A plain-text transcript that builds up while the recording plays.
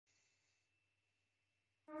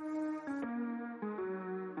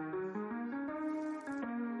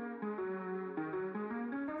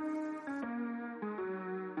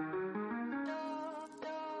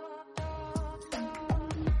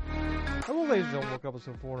Hello, ladies and gentlemen. Welcome to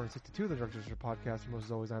episode 462 of the Drug District Podcast. Most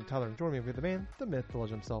as always, I'm Tyler. And joining me with the man, the myth, the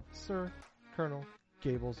legend himself, Sir Colonel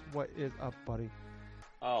Gables. What is up, buddy?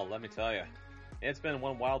 Oh, let me tell you. It's been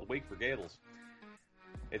one wild week for Gables.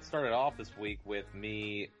 It started off this week with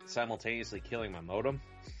me simultaneously killing my modem.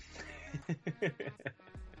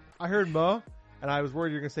 I heard "ma," and I was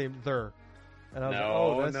worried you were going to say "there." And I was like,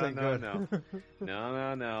 oh, that's not good.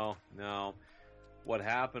 No. What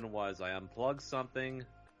happened was I unplugged something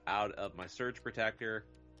out of my surge protector,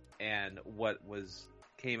 and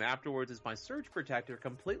came afterwards is my surge protector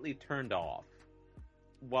completely turned off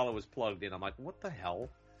while it was plugged in. I'm like, what the hell?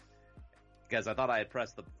 Because I thought I had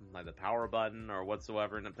pressed the power button or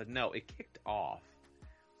whatsoever, but no, it kicked off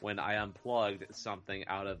when I unplugged something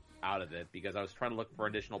out of it, because I was trying to look for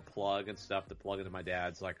additional plug and stuff to plug into my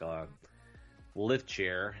dad's lift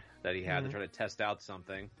chair that he had to try to test out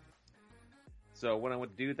something. So when I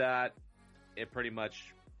went to do that, it pretty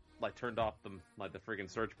much turned off the freaking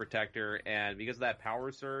surge protector, and because of that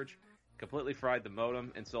power surge, completely fried the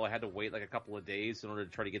modem, and so I had to wait a couple of days in order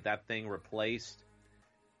to try to get that thing replaced.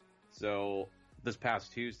 So this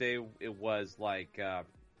past Tuesday, it was the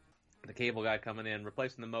cable guy coming in,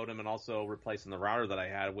 replacing the modem, and also replacing the router that I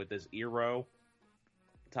had with this Eero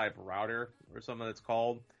type router or something that's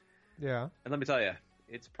called. Yeah. And let me tell you,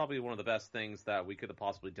 it's probably one of the best things that we could have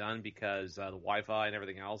possibly done, because the Wi-Fi and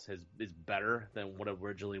everything else is better than what it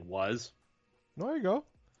originally was. There you go.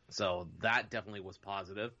 So that definitely was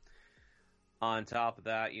positive. On top of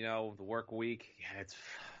that, the work week,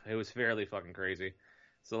 it was fairly fucking crazy.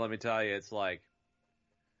 So let me tell you, it's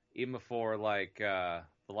even before the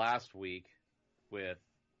last week with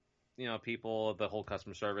people, the whole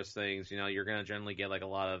customer service things, you're going to generally get a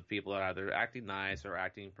lot of people that are either acting nice or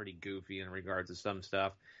acting pretty goofy in regards to some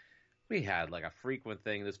stuff. We had a frequent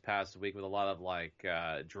thing this past week with a lot of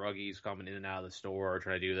druggies coming in and out of the store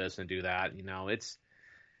trying to do this and do that.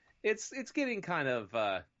 It's getting kind of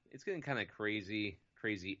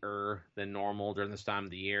crazier than normal during this time of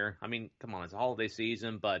the year. I mean, come on, it's a holiday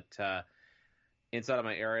season, but inside of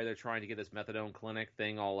my area, they're trying to get this methadone clinic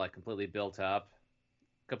thing all completely built up.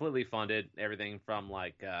 Completely funded, everything from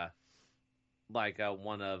one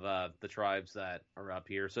of the tribes that are up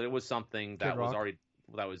here. So it was something that was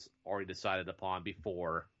already decided upon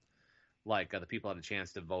before the people had a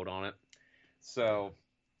chance to vote on it. So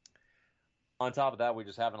on top of that, we're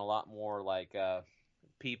just having a lot more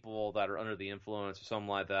people that are under the influence or something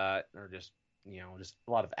like that, or just just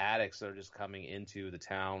a lot of addicts that are just coming into the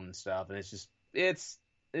town and stuff. And it's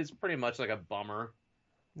pretty much a bummer.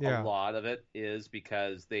 Yeah. A lot of it is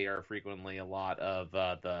because they are frequently a lot of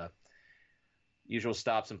the usual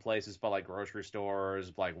stops and places, but grocery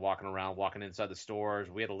stores, walking inside the stores.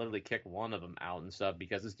 We had to literally kick one of them out and stuff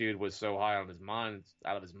because this dude was so high on his mind,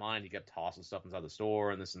 he kept tossing stuff inside the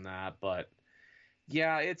store and this and that. But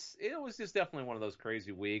yeah, it was just definitely one of those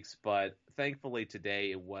crazy weeks. But thankfully today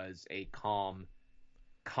it was a calm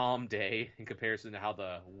day in comparison to how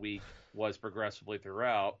the week was progressively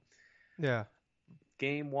throughout. Yeah.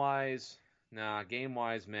 Game-wise,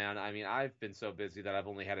 man, I mean, I've been so busy that I've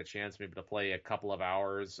only had a chance maybe to play a couple of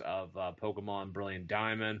hours of Pokemon Brilliant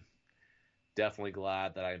Diamond. Definitely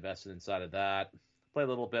glad that I invested inside of that. Played a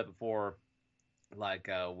little bit before,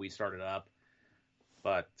 we started up.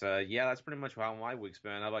 But, yeah, that's pretty much how my week's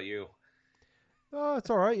been. How about you? It's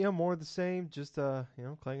all right. More of the same. Just,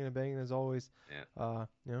 clanging and banging as always. Yeah.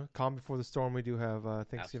 Calm before the storm. We do have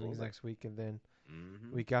Thanksgiving next week, and then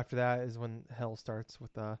week after that is when hell starts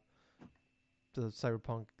with the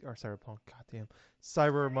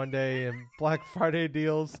Cyber Monday and Black Friday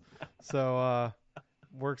deals. So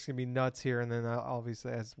work's gonna be nuts here, and then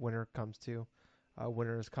obviously as winter comes too,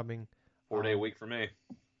 winter is coming. 4-day week for me.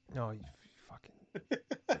 No, you fucking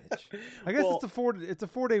bitch. I guess it's a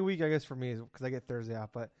 4-day week. I guess for me because I get Thursday off.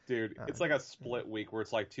 But dude, it's a split week where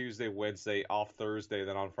it's Tuesday, Wednesday, off Thursday,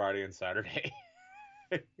 then on Friday and Saturday.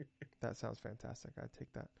 That sounds fantastic. I'd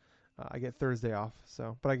take that. I get Thursday off,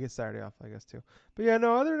 but I get Saturday off, I guess, too. But yeah,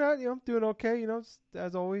 no, other than that, I'm doing okay.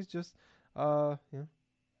 As always, just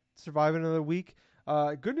surviving another week.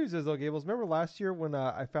 Good news is though, Gables, remember last year when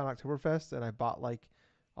I found Oktoberfest and I bought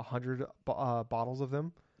 100 bottles of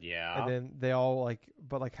them? Yeah. And then they all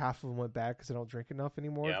but half of them went back because I don't drink enough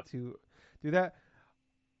anymore to do that.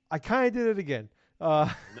 I kind of did it again.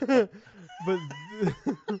 But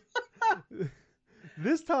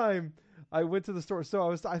this time I went to the store. So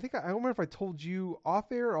I don't remember if I told you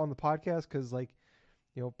off air or on the podcast because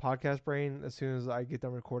podcast brain, as soon as I get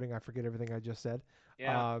done recording, I forget everything I just said.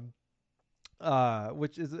 Yeah.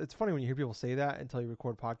 Which is, it's funny when you hear people say that until you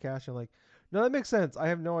record a podcast. You're like, No, that makes sense. I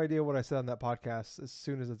have no idea what I said on that podcast as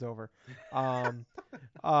soon as it's over. Um,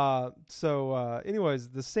 anyways,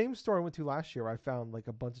 the same store I went to last year, I found like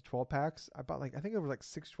a bunch of 12 packs. I bought like, I think there was like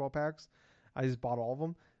 6 12 packs. I just bought all of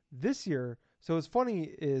them. This year, so what's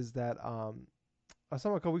funny is that, I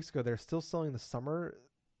saw a couple weeks ago, they're still selling the summer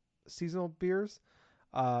seasonal beers.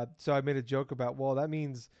 So I made a joke about, well, that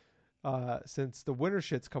means, since the winter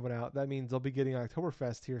shit's coming out, that means they'll be getting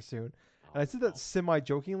Oktoberfest here soon. And I said that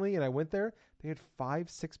semi-jokingly, and I went there. They had 5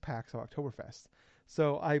 6 packs of Oktoberfest.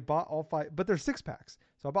 So I bought all 5, but they're 6 packs.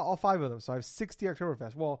 So I bought all 5 of them. So I have 60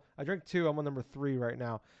 Oktoberfest. Well, I drank 2. I'm on number 3 right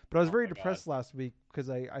now. But I was very depressed last week because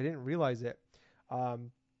I didn't realize it.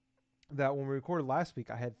 That when we recorded last week,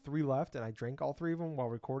 I had 3 left, and I drank all 3 of them while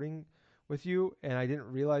recording with you. And I didn't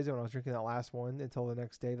realize it when I was drinking that last one until the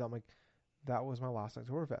next day. That I'm like, that was my last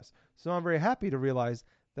Oktoberfest. So I'm very happy to realize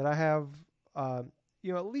that I have,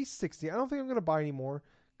 at least 60. I don't think I'm going to buy any more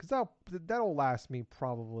because that'll last me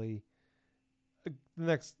probably at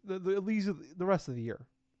least the rest of the year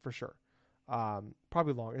for sure.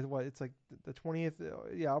 Probably long. It's like the 20th.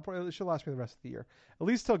 Yeah, it should last me the rest of the year. At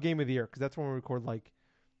least till Game of the Year, because that's when we record like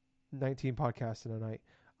 19 podcasts in a night.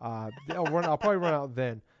 I'll probably run out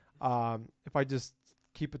then. If I just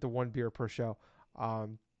keep it to 1 beer per show.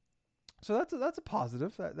 So that's a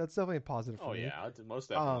positive. That's definitely a positive for me. Oh yeah, most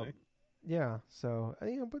definitely. Yeah. So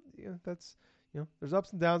but that's there's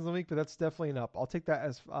ups and downs in the week, but that's definitely an up. I'll take that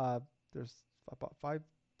as there's about 5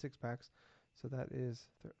 6 packs, so that is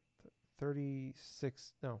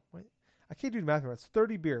 36. No, wait, I can't do the math. It's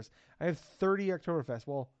 30 beers. I have 30 Oktoberfest.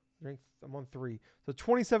 Well, I'm on 3, so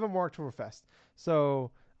 27 more Oktoberfest.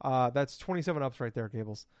 So that's 27 ups right there,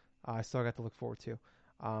 Gables. I still got to look forward to.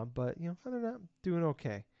 But other than that, doing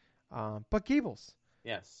okay. But Gables,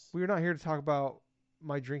 yes, we are not here to talk about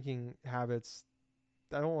my drinking habits.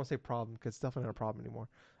 I don't want to say problem because it's definitely not a problem anymore.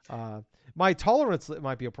 My tolerance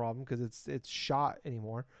might be a problem because it's shot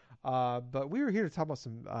anymore. But we were here to talk about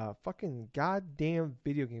some fucking goddamn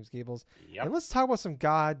video games, Gables. Yep. And let's talk about some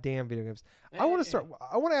goddamn video games. I want to start.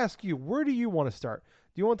 I want to ask you, where do you want to start?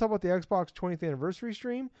 Do you want to talk about the Xbox 20th anniversary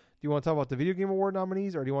stream? Do you want to talk about the Video Game Award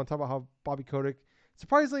nominees, or do you want to talk about how Bobby Kotick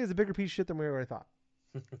surprisingly is a bigger piece of shit than we already thought?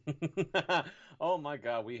 Oh my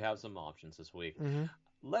god, we have some options this week. Mm-hmm.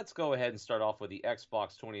 Let's go ahead and start off with the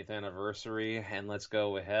Xbox 20th anniversary, and let's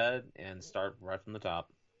go ahead and start right from the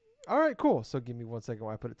top. All right, cool. So give me 1 second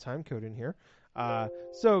while I put a time code in here. Oh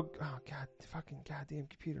god, fucking goddamn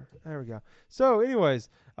computer. There we go. So anyways,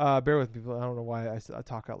 bear with me, people. I don't know why I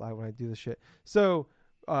talk out loud when I do this shit. So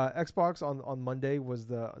Xbox on Monday was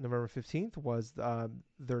the November 15th was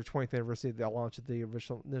their 20th anniversary. They launched the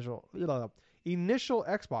initial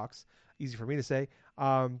Xbox. Easy for me to say.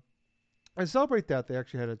 And celebrate that, they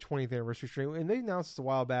actually had a 20th anniversary stream, and they announced this a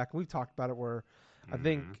while back. We've talked about it where I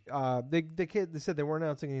think they said they weren't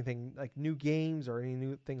announcing anything like new games or any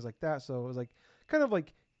new things like that. So it was like kind of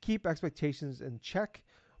like keep expectations in check.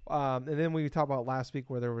 And then we talked about last week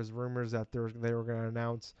where there was rumors that they were going to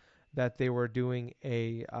announce that they were doing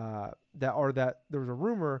that there was a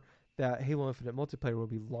rumor that Halo Infinite multiplayer will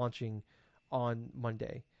be launching on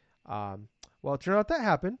Monday. Well, it turned out that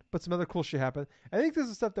happened, but some other cool shit happened. I think this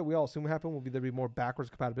is stuff that we all assume happened. There'll be more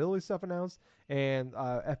backwards compatibility stuff announced, and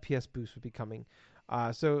FPS boost would be coming.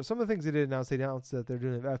 So some of the things they announced that they're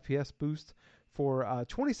doing an FPS boost for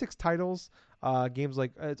 26 titles. Games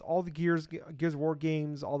like it's all the Gears of War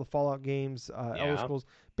games, all the Fallout games, Elder Scrolls,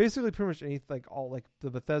 basically pretty much anything, like all like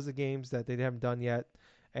the Bethesda games that they haven't done yet,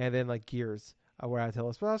 and then like Gears were added to the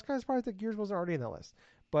list. But I was kind of surprised that Gears wasn't already in that list.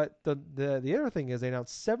 But the other thing is they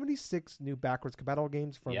announced 76 new backwards compatible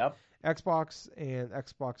games from Xbox and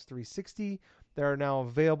Xbox 360 that are now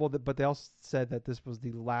available. But they also said that this was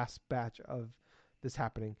the last batch of this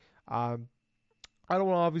happening. I don't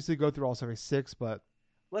want to obviously go through all 76, but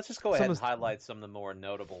let's just go ahead and highlight some of the more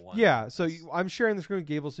notable ones. Yeah, so I'm sharing the screen with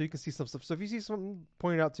Gable so you can see some stuff. So if you see something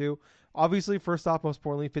pointed out too, obviously, first off, most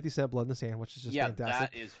importantly, 50 Cent Blood in the Sand, which is just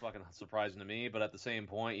fantastic. That is fucking surprising to me, but at the same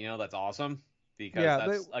point, that's awesome. Because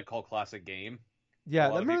that's a cult classic game. Yeah,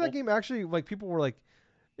 I remember that game actually, like, people were like,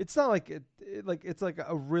 it's not like it's like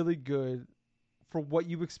a really good, for what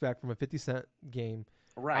you expect from a 50 Cent game.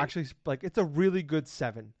 Right. Actually, like, it's a really good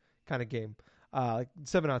 7 kind of game. Like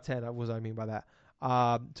 7 out of 10 was what I mean by that.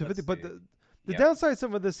 But the downside of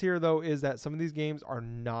some of this here, though, is that some of these games are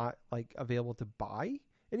not, like, available to buy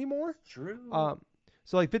anymore. True.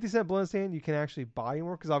 So, like, 50 Cent Blood in the Sand, you can actually buy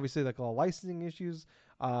more because obviously, like, a lot of licensing issues.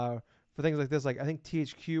 For things like this, like I think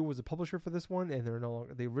THQ was a publisher for this one, and they're no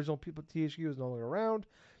longer the original people. THQ is no longer around.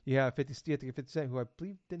 You have 50 Cent, who I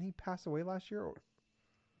believe didn't he pass away last year? Or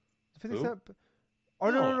 50 Cent? Oh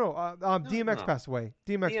no, no, No, no. DMX no. passed away.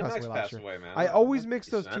 DMX passed away DMX last passed year. away, man. I always That's mix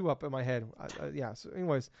those decent. two up in my head. Yeah. So,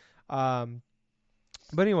 anyways, um,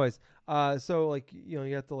 but anyways, so like you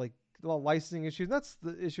have to like a lot of licensing issues. That's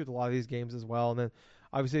the issue with a lot of these games as well. And then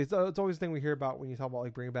obviously it's always the thing we hear about when you talk about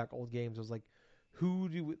like bringing back old games. Is like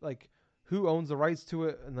who owns the rights to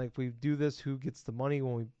it, and like if we do this, who gets the money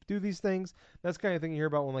when we do these things. That's the kind of thing you hear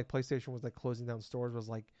about when like PlayStation was like closing down stores. Was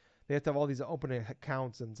like they have to have all these open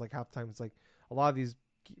accounts, and it's like half the time it's like a lot of these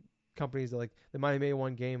companies that like they might have made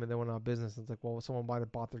one game and then went out of business. And it's like, well, someone might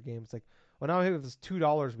have bought their game. It's like, well, now we have this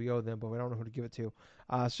 $2 we owe them, but we don't know who to give it to.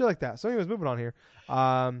 Shit like that. So, anyways, moving on here.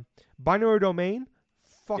 Binary Domain,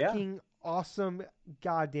 Yeah. fucking awesome,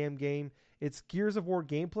 goddamn game. It's Gears of War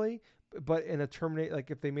gameplay, but in a Terminator,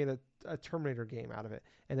 like if they made a Terminator game out of it,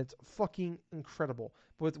 and it's fucking incredible.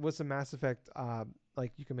 But with some Mass Effect,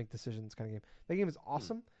 like you can make decisions kind of game. That game is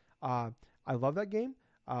awesome. I love that game.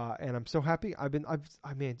 And I'm so happy.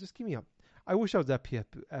 Man, just give me a. I wish I was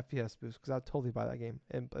FPS boost because I'd totally buy that game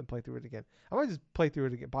and play through it again. I might just play through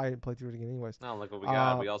it again, buy it and play through it again, anyways. No, look what we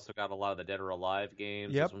got. We also got a lot of the Dead or Alive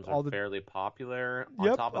games. Yep, Those ones all are the fairly popular. On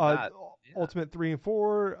yep. top of that, yeah. Ultimate 3 and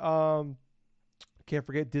 4. Can't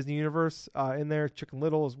forget Disney Universe in there. Chicken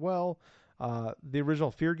Little as well. The original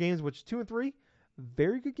Fear games, which 2 and 3,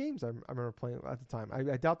 very good games. I remember playing at the time.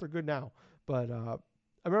 I doubt they're good now, but I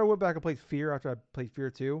remember I went back and played Fear after I played Fear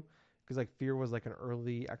 2 because like Fear was like an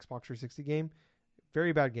early Xbox 360 game.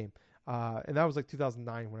 Very bad game. And that was like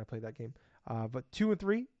 2009 when I played that game. But 2 and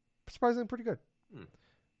 3 surprisingly pretty good.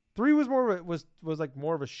 3 was more of a, was like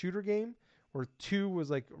more of a shooter game, where 2 was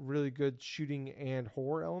like really good shooting and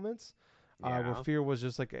horror elements. Where Fear was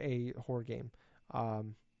just like a horror game. It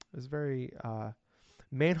was very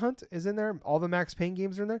Manhunt is in there. All the Max Payne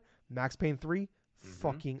games are in there. Max Payne 3,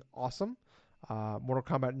 fucking awesome. Mortal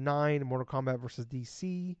Kombat 9, Mortal Kombat versus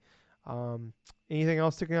DC. Anything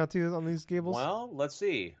else sticking out to you on these gables? Well, let's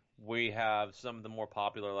see. We have some of the more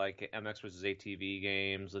popular like MX versus ATV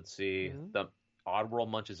games. Let's see. The Oddworld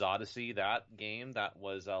Munch's Odyssey, that game that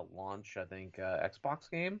was a launch, I think, Xbox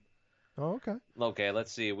game. Oh, okay. Okay,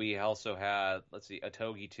 let's see. We also had,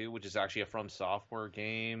 Otogi 2, which is actually a From Software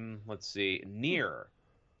game. Let's see. Nier.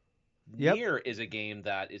 Yep. Nier is a game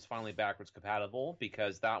that is finally backwards compatible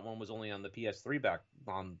because that one was only on the PS3 back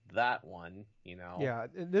on that one, Yeah,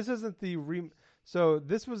 and this isn't the so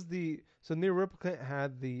this was so Nier Replicant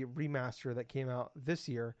had the remaster that came out this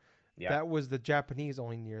year. Yeah. That was the Japanese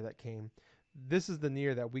only Nier that came. This is the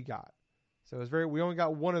Nier that we got. So it was we only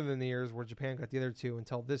got one of the Niers where Japan got the other two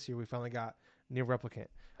until this year we finally got Nier Replicant.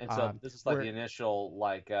 And so this is like the initial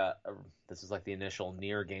this is like the initial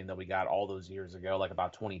Nier game that we got all those years ago, like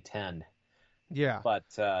about 2010. Yeah. But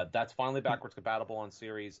that's finally backwards compatible on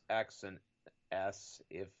Series X and S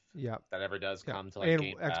if that ever does come to like and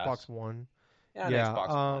Game Pass. Xbox One. Yeah, and Xbox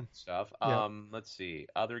One stuff. Let's see.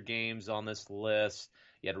 Other games on this list.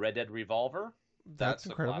 You had Red Dead Revolver. That's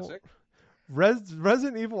incredible. A classic.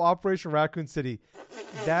 Resident Evil Operation Raccoon City.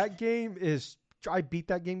 That game is... I beat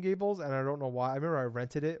that game, Gables, and I don't know why. I remember I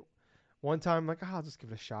rented it one time. I'm like, I'll just give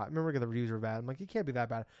it a shot. I remember the reviews were bad. I'm like, it can't be that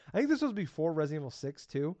bad. I think this was before Resident Evil 6,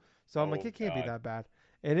 too. So I'm like, it can't be that bad.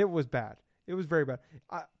 And it was bad. It was very bad.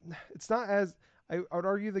 It's not as... I would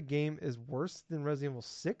argue the game is worse than Resident Evil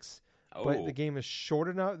 6, but the game is short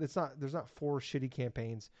enough. There's not 4 shitty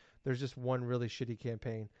campaigns. There's just one really shitty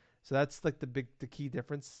campaign. So that's like the key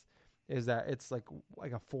difference is that it's like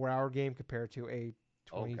a 4-hour game compared to a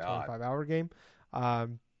 25-hour game.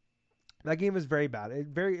 That game is very bad.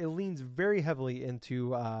 It leans very heavily into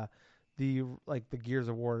the Gears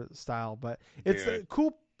of War style, but it's a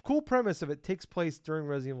cool premise if it takes place during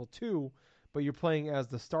Resident Evil 2, but you're playing as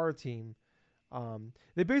the Star team.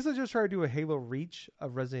 They basically just try to do a Halo Reach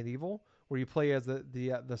of Resident Evil, where you play as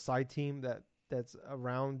the side team that's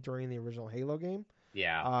around during the original Halo game.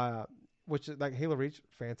 Yeah. Which is like Halo Reach,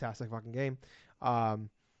 fantastic fucking game.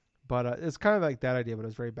 But it's kind of like that idea, but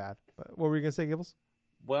it's very bad. But what were you gonna say, Gibbles?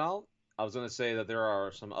 Well, I was gonna say that there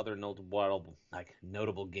are some other notable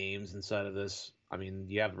games inside of this. I mean,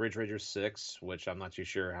 you have Ridge Racer 6, which I'm not too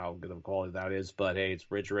sure how good of a quality that is, but hey, it's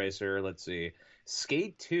Ridge Racer. Let's see.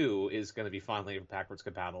 Skate 2 is going to be finally backwards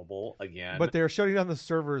compatible again. But they're shutting down the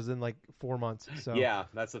servers in like 4 months. So yeah,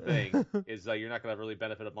 that's the thing, is you're not going to really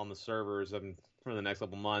benefit up on the servers for the next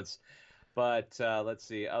couple months. But let's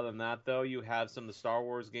see. Other than that, though, you have some of the Star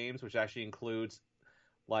Wars games, which actually includes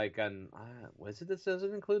does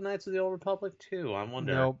it include Knights of the Old Republic 2? I'm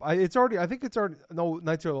wondering. No, it's already. I think it's already. No,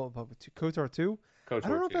 Knights of the Old Republic 2, KOTOR 2. KOTOR I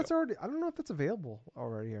don't know 2. if that's already. I don't know if that's available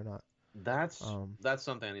already or not. That's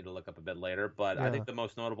something I need to look up a bit later. But yeah. I think the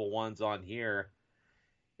most notable ones on here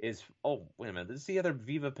is wait a minute, this is the other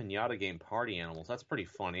Viva Pinata game, Party Animals. That's pretty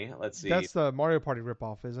funny. Let's see. That's the Mario Party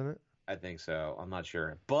ripoff, isn't it? I think so. I'm not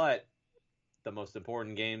sure, but the most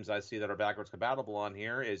important games I see that are backwards compatible on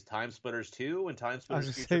here is Time Splitters 2 and Time I was Splitters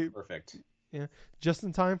gonna Future say, Perfect. yeah, just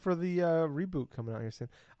in time for the reboot coming out here soon.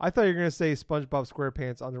 I thought you were gonna say SpongeBob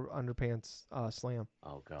SquarePants Underpants Slam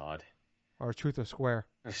Oh God. or Truth or Square.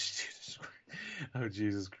 Oh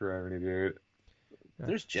Jesus Christ, dude. Yeah.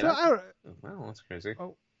 There's So Jedi. I don't. Wow, that's crazy.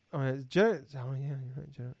 Oh, Jedi. Oh yeah, you're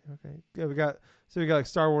right, Jedi. Okay. Yeah, we got like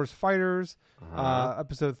Star Wars Fighters,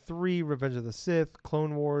 Episode 3, Revenge of the Sith,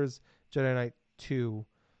 Clone Wars, Jedi Knight 2.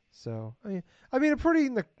 So I mean a pretty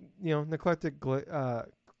eclectic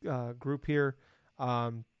group here. I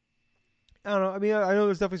don't know. I mean, I know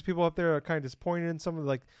there's definitely people up there that are kind of disappointed in some of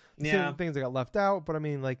the things that got left out. But I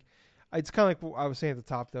mean, like, it's kind of like what I was saying at the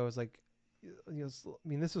top, though. Is like, I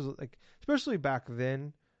mean, this was like, especially back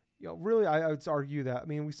then. Really, I would argue that. I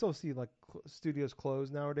mean, we still see like studios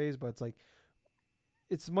close nowadays, but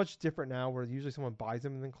it's much different now. Where usually someone buys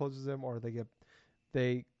them and then closes them, or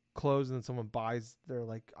they close and then someone buys their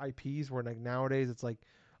like IPs. Where like nowadays, it's like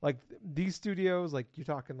these studios, like you're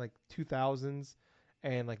talking like 2000s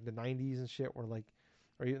and like the 90s and shit, where like,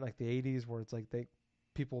 or even like the 80s, where it's like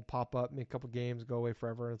people pop up, make a couple games, go away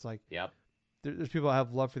forever. And it's like, yep, there's people that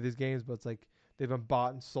have love for these games, but it's like they've been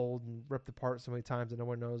bought and sold and ripped apart so many times that no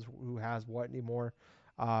one knows who has what anymore.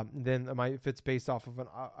 Then if it's based off of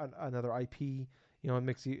another IP, it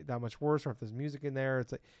makes it that much worse. Or if there's music in there,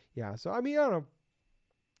 it's like, yeah. So I mean, I don't know.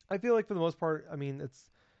 I feel like for the most part, I mean, it's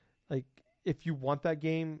like if you want that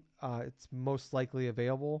game, it's most likely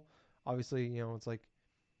available. Obviously, it's like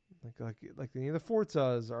the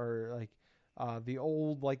Forzas or like the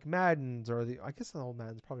old like Maddens or I guess the old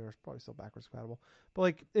Maddens are probably still backwards compatible. But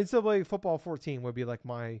like instead of like Football 14 would be like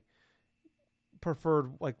my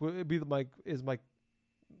preferred, like would be my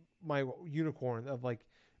unicorn of like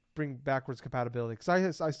bring backwards compatibility,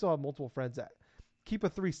 because I still have multiple friends that keep a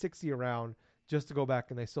 360 around just to go back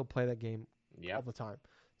and they still play that game all the time.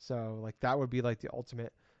 So like that would be like the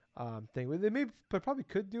ultimate thing. They probably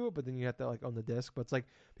could do it, but then you have to like own the disc. But it's like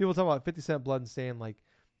people talk about 50 Cent Blood and saying like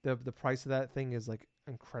the price of that thing is like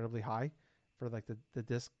incredibly high for like the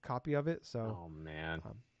disc copy of it. So oh man,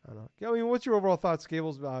 I don't know. I mean, what's your overall thoughts,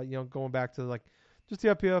 Gables? Going back to like just the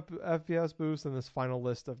FPS boost and this final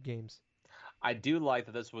list of games. I do like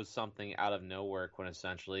that this was something out of nowhere,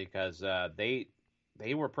 quintessentially, because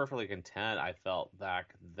they were perfectly content, I felt,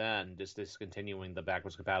 back then, just discontinuing the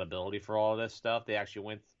backwards compatibility for all of this stuff.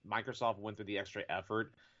 Microsoft went through the extra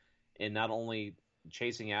effort in not only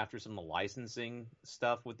chasing after some of the licensing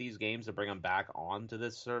stuff with these games to bring them back onto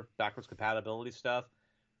this sort of backwards compatibility stuff,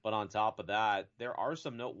 but on top of that, there are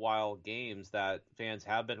some noteworthy games that fans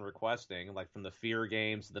have been requesting, like from the Fear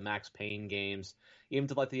games to the Max Payne games, even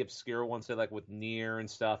to like the obscure ones, say like with Nier and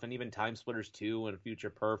stuff, and even Time Splitters 2 and Future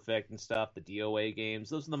Perfect and stuff, the DOA games.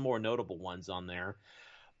 Those are the more notable ones on there.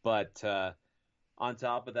 But on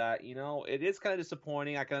top of that, it is kind of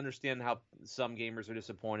disappointing. I can understand how some gamers are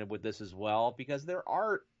disappointed with this as well, because there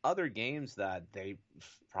are other games that they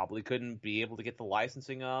probably couldn't be able to get the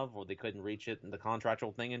licensing of, or they couldn't reach it in the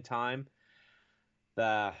contractual thing in time.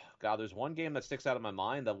 There's one game that sticks out of my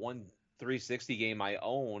mind, that one 360 game I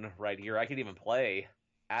own right here. I could even play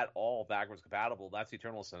at all backwards compatible. That's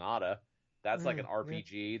Eternal Sonata. That's like an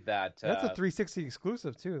RPG that's a 360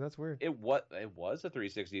 exclusive too. That's weird. It was a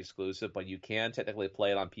 360 exclusive, but you can technically play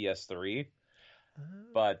it on PS3.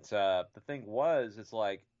 But the thing was, it's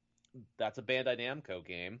like that's a Bandai Namco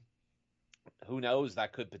game. Who knows?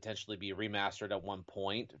 That could potentially be remastered at one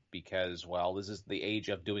point, because this is the age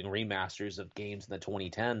of doing remasters of games in the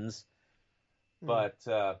 2010s.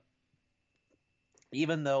 But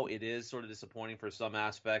even though it is sort of disappointing for some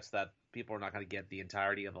aspects that people are not going to get the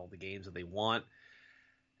entirety of all the games that they want,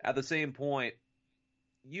 at the same point,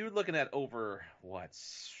 you're looking at over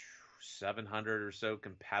 700 or so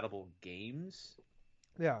compatible games.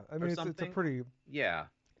 Yeah, I mean it's a pretty yeah.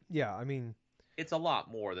 I mean it's a lot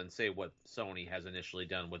more than say what Sony has initially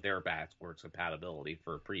done with their backwards compatibility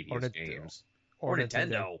for previous games or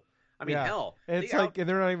Nintendo. I mean, hell, and it's like, and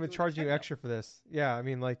they're not even charging you extra for this. Yeah, I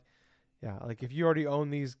mean, like if you already own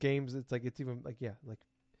these games, it's like it's even like like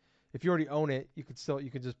if you already own it, you could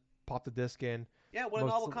just pop the disc in. Yeah, what a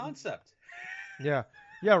novel concept. Yeah,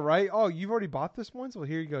 right. Oh, you've already bought this one, so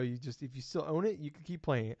here you go. If you still own it, you can keep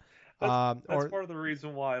playing it. That's part of the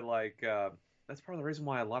reason why, that's part of the reason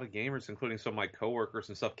why a lot of gamers, including some of my coworkers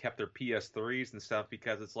and stuff, kept their PS3s and stuff,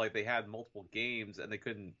 because it's like they had multiple games and they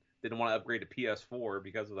didn't want to upgrade to PS4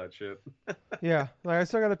 because of that shit. Yeah, like I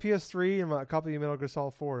still got a PS3 and a copy of Metal Gear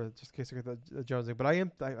Solid 4 just in case I get the Jonesing. But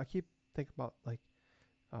I keep thinking about like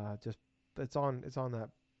Just it's on that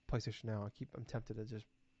PlayStation now. I'm tempted to just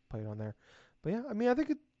play it on there. But yeah, I mean, I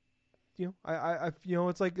think it.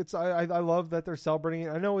 It's like I love that they're celebrating it.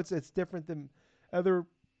 I know it's different than other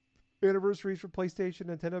anniversaries for PlayStation,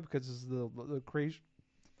 Nintendo because this is the creation.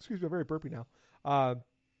 Excuse me, I'm very burpy now.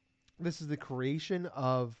 This is the creation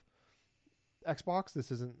of Xbox.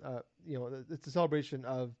 This isn't it's a celebration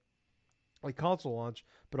of a console launch,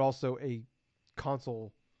 but also a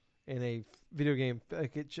console and a video game.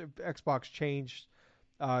 Like Xbox changed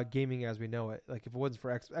gaming as we know it. Like if it wasn't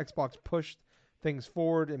for Xbox pushed things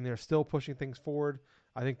forward, and they're still pushing things forward.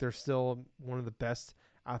 I think they're still one of the best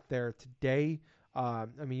out there today. I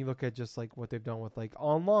mean, you look at just like what they've done with like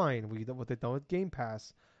online, what they've done with Game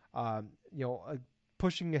Pass.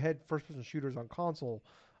 Pushing ahead first-person shooters on console.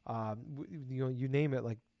 You name it.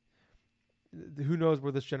 Like, who knows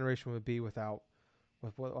where this generation would be without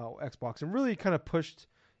Xbox, and really kind of pushed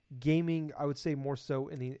gaming. I would say more so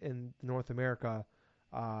in North America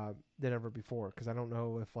than ever before. Because I don't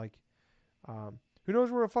know if like who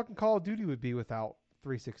knows where a fucking Call of Duty would be without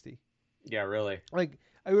 360. Yeah, really. Like,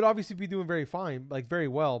 I would obviously be doing very fine, like very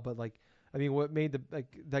well, but like, I mean, what made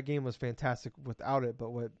that game was fantastic without it, but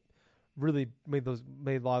what really made a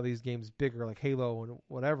lot of these games bigger, like Halo and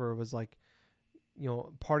whatever, was like,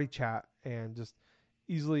 party chat and just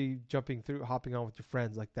easily hopping on with your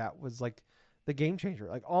friends. Like that was like the game changer.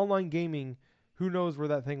 Like online gaming, who knows where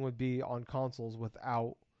that thing would be on consoles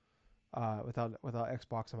without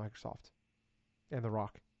Xbox and Microsoft and The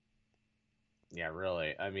Rock. Yeah,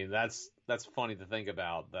 really. I mean, that's funny to think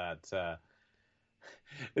about. That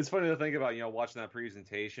it's funny to think about, watching that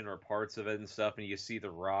presentation or parts of it and stuff, and you see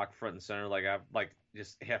The Rock front and center, like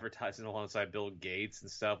just advertising alongside Bill Gates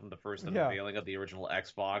and stuff, and the first unveiling of the original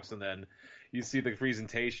Xbox, and then you see the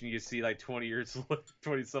presentation, you see like 20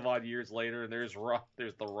 some odd years later, and there's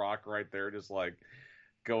The Rock right there, just like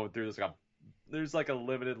going through this. There's like a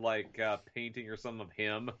limited painting or something of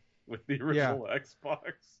him with the original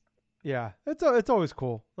Xbox. Yeah, it's always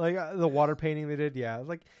cool. Like the water painting they did. Yeah,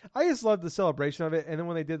 like I just love the celebration of it. And then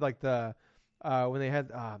when they did like when they had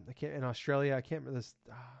in Australia, I can't remember this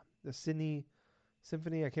the Sydney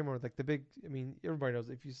Symphony. I can't remember like the big. I mean, everybody knows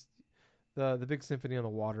if you the big symphony on the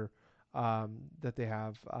water that they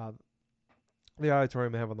have the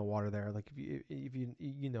auditorium they have on the water there. Like if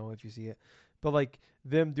you see it, but like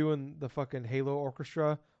them doing the fucking Halo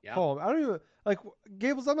orchestra. Yeah. Oh, I don't even like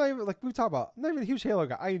Gables. I'm not even like we talk about. I'm not even a huge Halo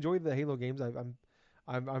guy. I enjoy the Halo games. I'm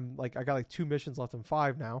like I got like 2 missions left in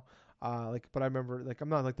 5 now. But I remember like I'm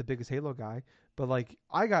not like the biggest Halo guy, but like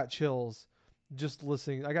I got chills just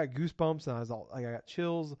listening. I got goosebumps and I got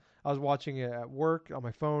chills. I was watching it at work on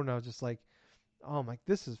my phone. And I was just like, oh, I'm like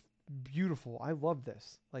this is beautiful. I love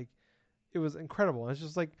this. Like it was incredible. And it's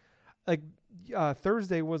just like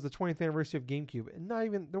Thursday was the 20th anniversary of GameCube, and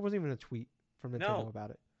there wasn't even a tweet from Nintendo about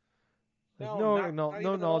it. Like, no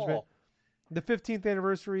acknowledgement. The 15th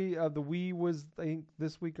anniversary of the Wii was, I think,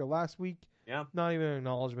 this week or last week. Yeah. Not even an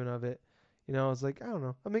acknowledgement of it. It's like, I don't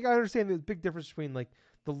know. I mean, I understand the big difference between like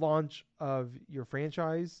the launch of your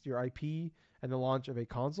franchise, your IP, and the launch of a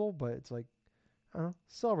console, but it's like, I don't know,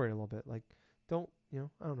 celebrate a little bit. Like, don't,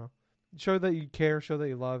 I don't know. Show that you care, show that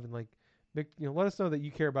you love, and like, let us know that you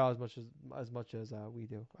care about as much as we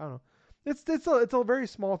do. I don't know. It's a very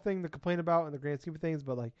small thing to complain about in the grand scheme of things,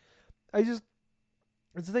 but like it's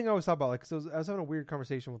the thing I always thought about. Like, so I was having a weird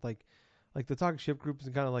conversation with like the Talking Ship groups,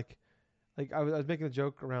 and kind of like I was making a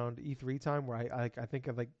joke around E3 time where I think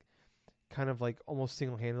of like kind of like almost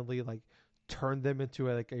single handedly like turned them into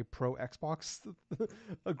a pro Xbox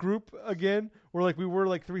a group again, where like we were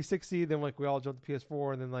like 360, then like we all jumped to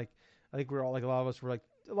PS4, and then like I think we were all like a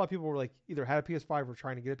lot of people were like either had a PS5 or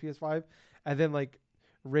trying to get a PS5, and then like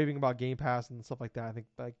raving about Game Pass and stuff like that. I think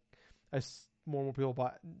like as more and more people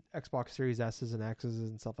bought Xbox Series S's and X's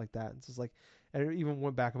and stuff like that. And it's just like, and it even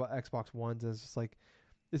went back about Xbox Ones, and it's just like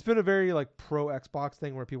it's been a very like pro Xbox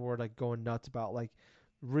thing where people were like going nuts about like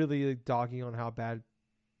really like, dogging on how bad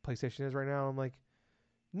PlayStation is right now. I'm like,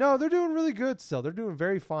 no, they're doing really good still. They're doing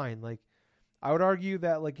very fine. Like I would argue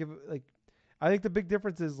that like if like I think the big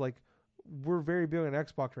difference is like we're very big on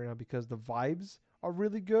Xbox right now because the vibes are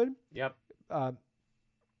really good. Yep.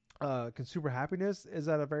 Consumer happiness is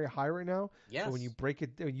at a very high right now. Yes. But when you break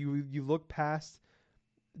it, you look past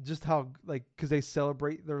just how like because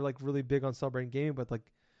they're like really big on celebrating gaming, but like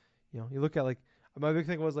you look at like my big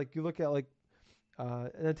thing was like you look at like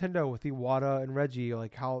Nintendo with Iwata and Reggie,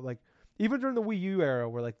 like how like even during the Wii U era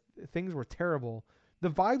where like things were terrible,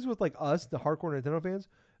 the vibes with like us, the hardcore Nintendo fans,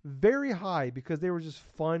 very high because they were just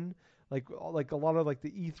fun. Like a lot of like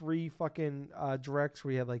the E3 fucking directs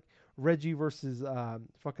where you had like Reggie versus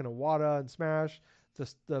fucking Iwata and Smash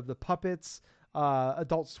the puppets,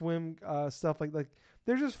 Adult Swim stuff like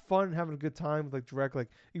they're just fun, having a good time with like direct like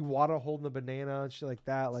Iwata holding the banana and shit like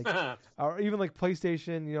that, like or even like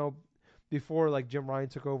PlayStation, before like Jim Ryan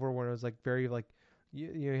took over, when it was like very like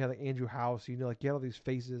you had like Andrew House, like you had all these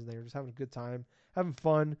faces and they were just having a good time, having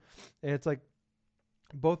fun, and it's like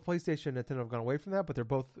both PlayStation and Nintendo have gone away from that, but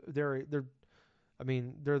they're I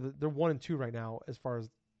mean they're 1 and 2 right now as far as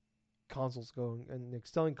consoles going and like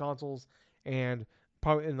selling consoles and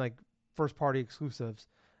probably in like first party exclusives.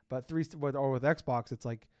 But with Xbox, it's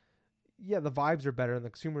like, yeah, the vibes are better and the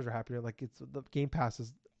consumers are happier. Like the Game Pass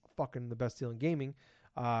is fucking the best deal in gaming.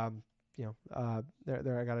 There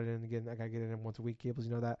I got it in again. I gotta get it in once a week. Cables,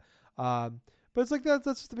 you know that. But it's like that's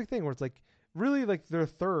just the big thing where it's like really like they're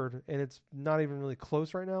third and it's not even really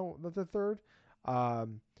close right now that they're third.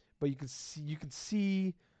 But you can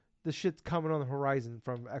see the shit's coming on the horizon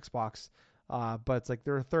from Xbox. But it's like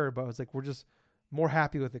they're a third, but it's like we're just more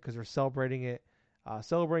happy with it because we're celebrating it,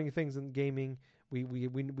 celebrating things in gaming.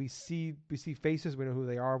 We see faces. We know who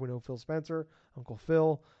they are. We know Phil Spencer, Uncle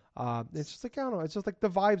Phil. It's just like I don't know. It's just like the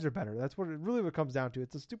vibes are better. That's what it really what comes down to.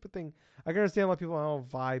 It's a stupid thing. I can understand a lot of people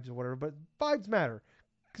vibes or whatever, but vibes matter.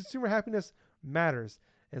 Consumer happiness matters.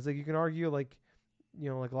 And it's like you can argue like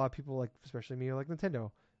like a lot of people like especially me or like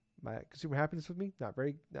Nintendo. My consumer happiness with me not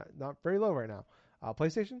very low right now.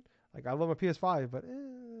 PlayStation, like I love my PS5, but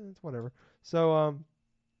it's whatever. So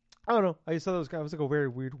I don't know. I just thought it was like a very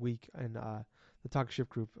weird week in the Talk Ship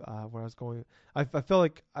group where I was going. I felt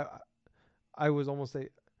like I was almost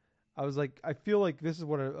I was like I feel like this is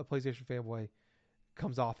what a PlayStation fanboy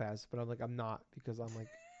comes off as, but I'm like I'm not because I'm like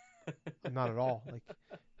I'm not at all. Like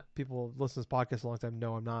people listen to this podcast a long time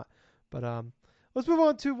know I'm not. But let's move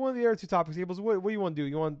on to one of the other two topics. What do you want to do?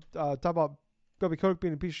 You want to talk about Bobby Kotick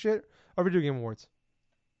being a piece of shit or Video Game Awards?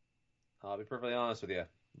 I'll be perfectly honest with you.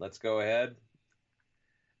 Let's go ahead.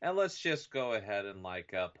 And let's just go ahead and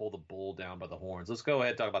pull the bull down by the horns. Let's go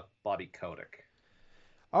ahead and talk about Bobby Kotick.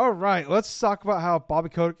 All right, let's talk about how Bobby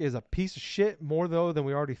Kotick is a piece of shit more though than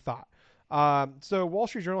we already thought. So Wall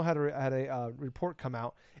Street Journal had a report come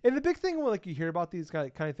out, and the big thing when like you hear about these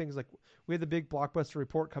kind of things, like we had the big blockbuster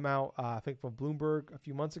report come out, I think from Bloomberg a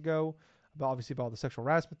few months ago, about the sexual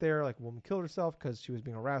harassment there. Like a woman killed herself because she was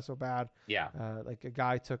being harassed so bad. Yeah. Like a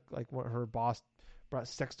guy took like her boss brought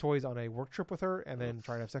sex toys on a work trip with her and then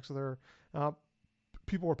tried to have sex with her.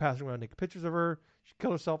 People were passing around naked pictures of her. She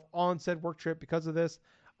killed herself on said work trip because of this.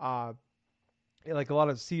 Like a lot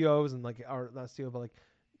of CEOs and or not CEO, but like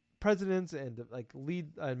presidents and like lead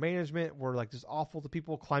management were like just awful to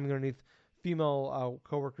people, climbing underneath female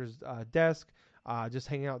coworkers' desk, just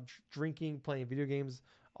hanging out, drinking, playing video games,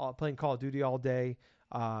 playing Call of Duty all day.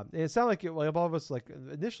 And it sounded like a lot of us like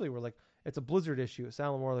initially were like it's a Blizzard issue. It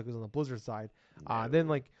sounded more like it was on the Blizzard side. No. Then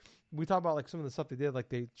like we talked about like some of the stuff they did, like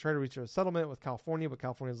they tried to reach a settlement with California, but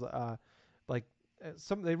California's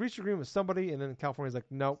they reached an agreement with somebody, and then California's like,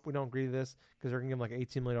 nope, we don't agree to this because they're gonna give him like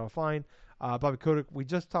 $18 million fine. Bobby Kotick, we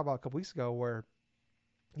just talked about a couple weeks ago where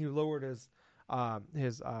he lowered his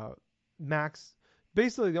max.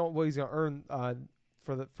 Basically, what he's gonna earn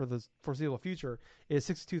for the foreseeable future is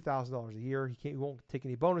 $62,000 a year. He won't take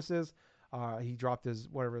any bonuses. He dropped his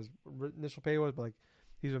whatever his initial pay was, but like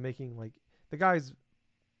he's been making like the guy's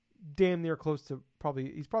damn near close to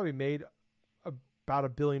he's probably made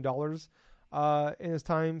about $1 billion in his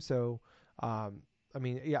time. So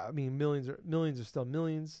millions are still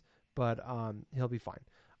millions, but he'll be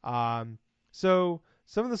fine. So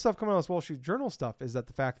some of the stuff coming out of this Wall Street Journal stuff is that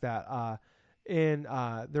the fact that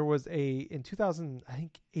there was in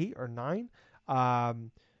 2008 or 9.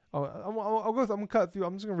 I'm gonna cut through.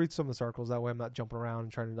 I'm just gonna read some of the articles that way I'm not jumping around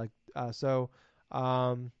and trying to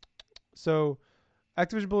So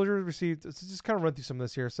Activision Blizzard received. Let's just kind of run through some of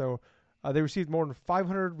this here. So they received more than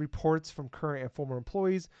 500 reports from current and former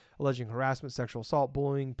employees alleging harassment, sexual assault,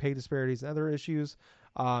 bullying, pay disparities, and other issues.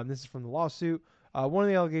 This is from the lawsuit. One of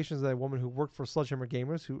the allegations is that a woman who worked for Sledgehammer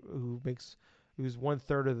Gamers, who's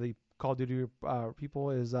 1/3 of the Call of Duty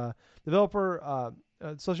people, is developer.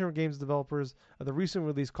 Sledgehammer Games developers of the recent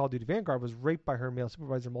release Call of Duty Vanguard was raped by her male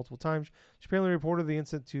supervisor multiple times. She apparently reported the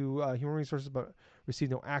incident to Human Resources, but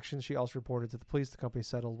received no action. She also reported to the police. The company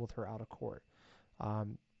settled with her out of court.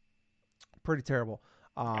 Pretty terrible.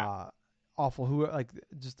 Awful. Who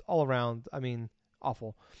just all around. I mean,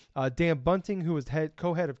 awful. Dan Bunting, who was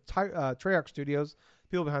co-head of Treyarch Studios,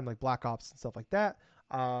 people behind like Black Ops and stuff like that.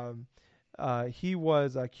 He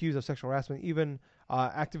was accused of sexual harassment. Even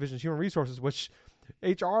Activision's Human Resources, which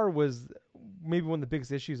HR was maybe one of the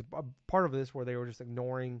biggest issues, part of this where they were just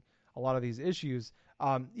ignoring a lot of these issues.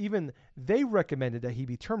 Even they recommended that he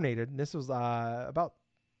be terminated. And this was about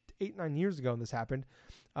 8-9 years ago when this happened.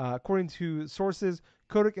 According to sources,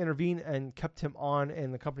 Kotick intervened and kept him on,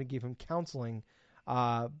 and the company gave him counseling.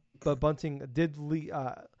 But Bunting did leave.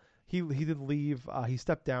 He did leave. He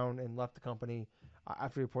stepped down and left the company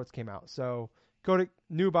after reports came out. So Kotick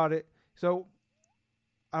knew about it. So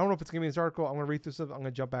I don't know if it's going to be in this article. I'm going to read through stuff. I'm going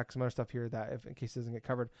to jump back to some other stuff here that, if in case it doesn't get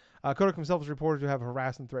covered. Kotick himself was reported to have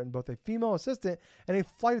harassed and threatened both a female assistant and a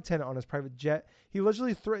flight attendant on his private jet. He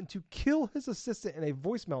allegedly threatened to kill his assistant in a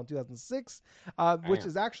voicemail in 2006, which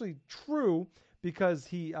is actually true because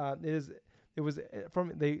she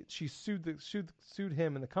sued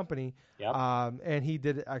him and the company. Yep. And he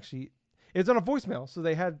did actually. It's on a voicemail, so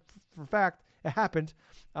they had for fact it happened.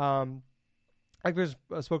 Activision's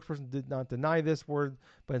spokesperson did not deny this word,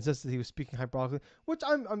 but insisted he was speaking hyperbolically. Which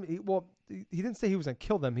he didn't say he was going to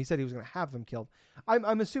kill them. He said he was going to have them killed.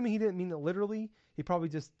 I'm assuming he didn't mean it literally. He probably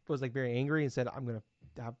just was like very angry and said,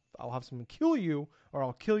 I'll have someone kill you, or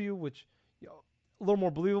I'll kill you," which, a little more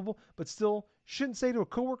believable, but still shouldn't say to a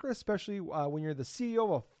coworker, especially when you're the CEO of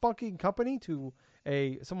a fucking company, to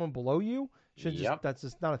someone below you. That's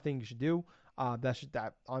just not a thing you should do.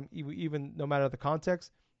 Even no matter the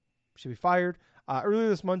context, should be fired. Earlier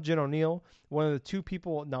this month, Jen O'Neill, one of the two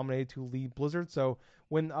people nominated to lead Blizzard. So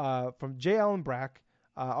when from J. Allen Brack,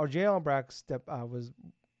 J. Allen Brack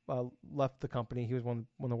left the company. He was one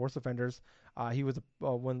of the worst offenders. He was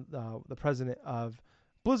the president of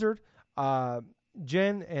Blizzard.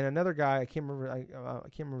 Jen and another guy, I can't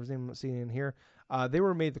remember his name. I'm not seeing it in here. They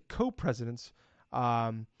were made the co-presidents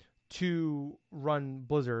to run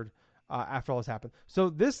Blizzard after all this happened. So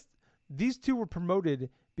these two were promoted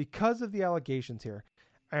because of the allegations here.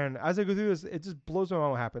 And as I go through this, it just blows my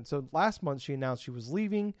mind what happened. So last month she announced she was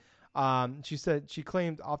leaving. She said she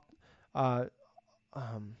claimed I'm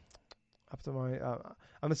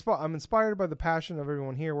inspired by the passion of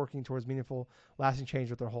everyone here working towards meaningful, lasting change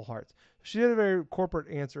with their whole hearts. She did a very corporate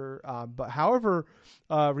answer, but however,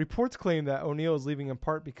 reports claim that O'Neill is leaving in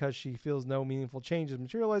part because she feels no meaningful change is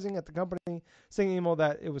materializing at the company, saying in an email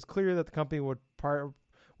that it was clear that the company would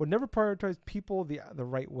never prioritize people the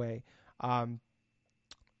right way.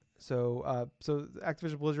 So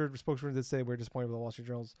Activision Blizzard spokesperson did say we're disappointed with the Wall Street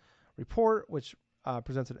Journal's report, which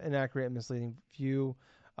presents an inaccurate and misleading view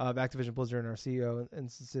of Activision Blizzard and our CEO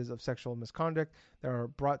instances of sexual misconduct that are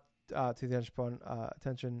brought to the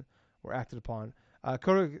attention or acted upon.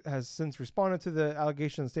 Kotick has since responded to the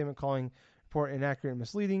allegation in a statement calling the report inaccurate and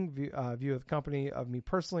misleading view of the company, of me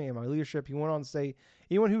personally and my leadership. He went on to say,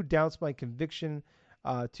 anyone who doubts my conviction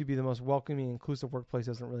to be the most welcoming and inclusive workplace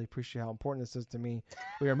doesn't really appreciate how important this is to me.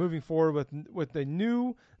 We are moving forward with a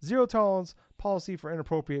new zero tolerance policy for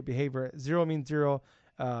inappropriate behavior. Zero means zero.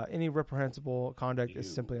 Any reprehensible conduct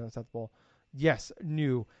is simply unacceptable. Yes,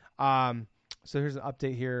 new. So here's an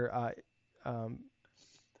update here.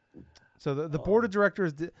 So the board of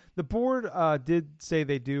directors, the board did say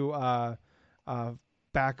they do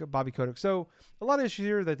back Bobby Kotick. So a lot of issues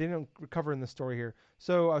here that they didn't cover in the story here.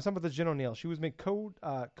 So I was talking about the Jen O'Neill. She was made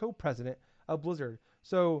co-president of Blizzard.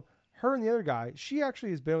 So her and the other guy, she actually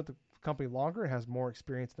has been with the company longer and has more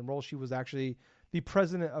experience in the role. She was actually the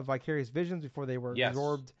president of Vicarious Visions before they were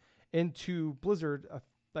absorbed into Blizzard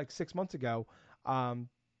like 6 months ago.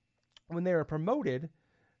 When they were promoted,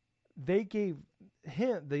 they gave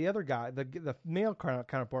him, the other guy, the male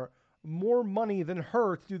counterpart, more money than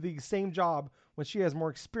her to do the same job when she has more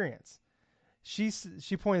experience. She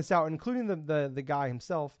points out, including the guy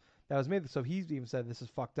himself that was made. So he's even said, this is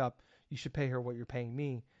fucked up. You should pay her what you're paying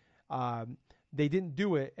me. They didn't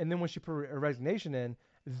do it. And then when she put a resignation in,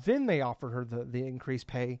 then they offered her the increased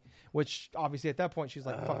pay, which obviously at that point she's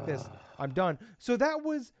like, fuck this, I'm done. So that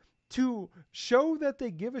was to show that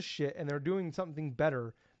they give a shit and they're doing something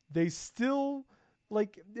better. They still,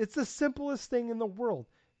 like, it's the simplest thing in the world.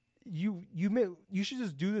 You should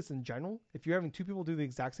just do this in general. If you're having two people do the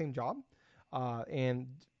exact same job, and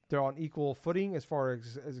they're on equal footing as far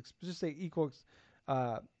as just say equal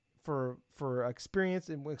for experience,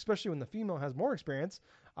 and especially when the female has more experience,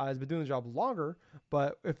 has been doing the job longer.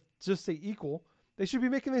 But if just say equal, they should be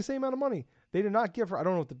making the same amount of money. They did not give her. We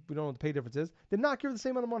don't know what the pay difference is. Did not give her the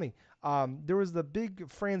same amount of money. There was the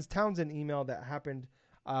big Franz Townsend email that happened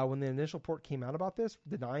when the initial report came out about this,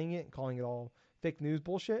 denying it and calling it all fake news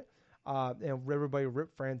bullshit. And everybody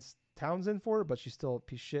ripped Franz Townsend for it, but she's still a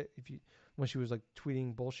piece of shit. When she was like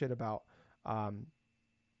tweeting bullshit about the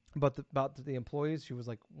employees, she was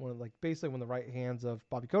like basically one of the right hands of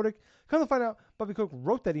Bobby Kotick. Come to find out, Bobby Kotick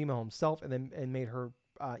wrote that email himself and made her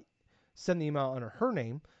send the email under her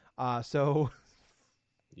name. So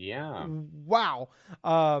yeah, wow.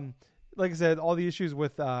 Like I said, all the issues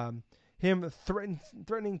with him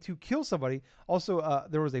threatening to kill somebody. Also,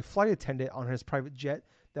 there was a flight attendant on his private jet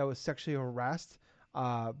that was sexually harassed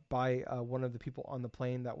by one of the people on the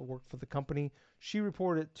plane that worked for the company. She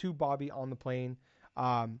reported it to Bobby on the plane,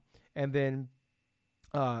 and then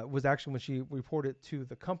was actually when she reported to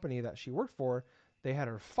the company that she worked for, they had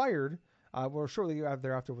her fired. Well, shortly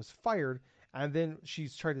thereafter was fired, and then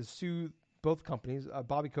she's tried to sue both companies,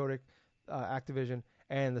 Bobby Kotick, Activision,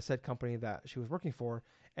 and the said company that she was working for.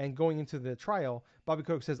 And going into the trial, Bobby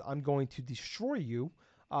Kotick says, "I'm going to destroy you."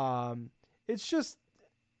 It's just,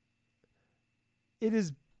 it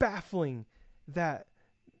is baffling that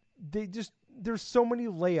there's so many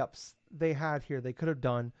layups they had here they could have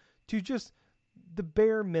done to just the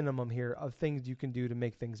bare minimum here of things you can do to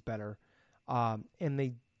make things better. And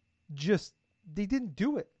they didn't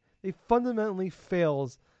do it. They fundamentally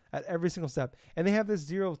fails at every single step. And they have this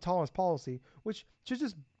zero tolerance policy, which should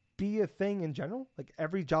just be a thing in general. Like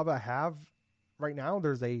every job I have right now,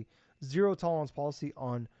 there's a zero tolerance policy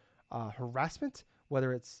on harassment,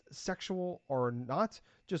 whether it's sexual or not,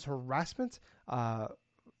 just harassment.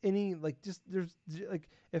 Any like just there's like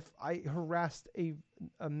if I harassed a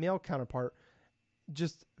male counterpart,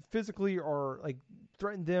 just physically or like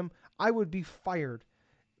threatened them, I would be fired.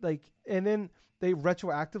 Like, and then they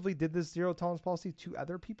retroactively did this zero tolerance policy to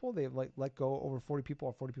other people. They've like let go over 40 people,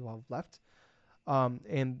 or 40 people have left.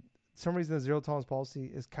 And for some reason the zero tolerance policy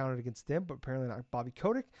is counted against them, but apparently not Bobby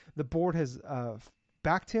Kotick. The board has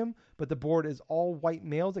backed him, but the board is all white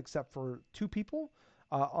males except for 2 people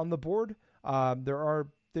on the board.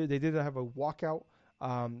 They did have a walkout.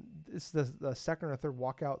 This is the second or third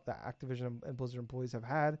walkout that Activision and Blizzard employees have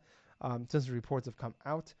had since the reports have come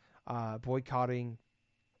out, boycotting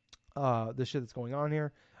the shit that's going on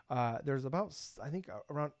here. There's about, I think,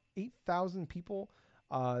 around 8,000 people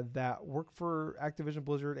that work for Activision,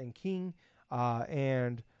 Blizzard, and King.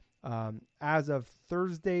 And as of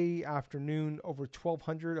Thursday afternoon, over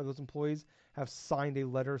 1,200 of those employees have signed a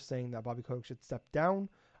letter saying that Bobby Kotick should step down.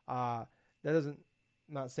 That doesn't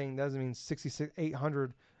mean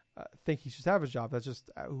 6,800 think he should have his job. That's just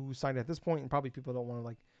who signed it at this point, and probably people don't want to,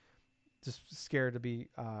 like, just scared to be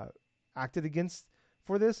acted against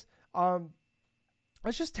for this.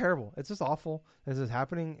 It's just terrible. It's just awful that this is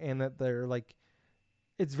happening, and that they're like,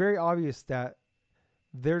 it's very obvious that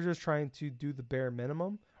they're just trying to do the bare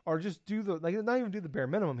minimum, or just do the, like, not even do the bare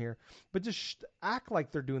minimum here, but just act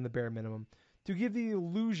like they're doing the bare minimum to give the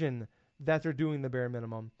illusion that they're doing the bare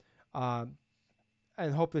minimum, and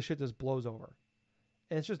hope this shit just blows over.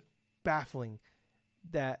 And it's just baffling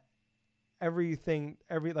that like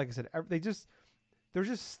I said, they're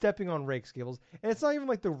just stepping on rakes, Gables. And it's not even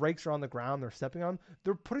like the rakes are on the ground they're stepping on.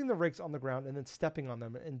 They're putting the rakes on the ground and then stepping on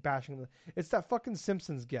them and bashing them. It's that fucking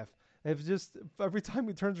Simpsons gif. It's just every time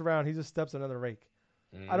he turns around, he just steps on another rake.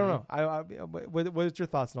 Mm-hmm. I don't know. What's your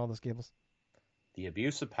thoughts on all this, Gables? The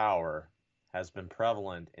abuse of power has been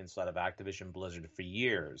prevalent inside of Activision Blizzard for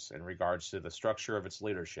years in regards to the structure of its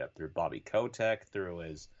leadership, through Bobby Kotick, through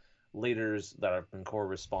his leaders that have been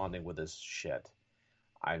corresponding with this shit.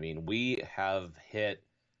 I mean, we've hit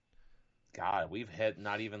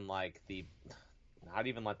not even like the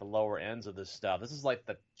lower ends of this stuff. This is like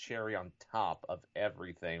the cherry on top of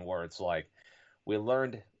everything, where it's like we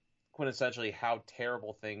learned quintessentially how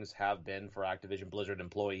terrible things have been for Activision Blizzard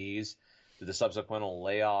employees, to the subsequent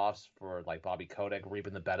layoffs for like Bobby Kotick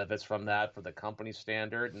reaping the benefits from that for the company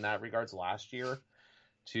standard in that regards last year,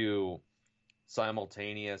 to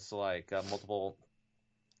simultaneous multiple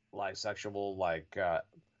sexual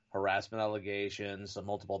harassment allegations,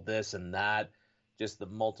 multiple this and that, just the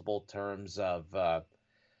multiple terms of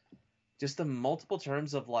just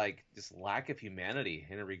lack of humanity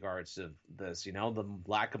in regards to this, the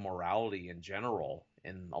lack of morality in general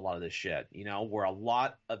in a lot of this shit, where a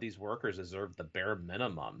lot of these workers deserve the bare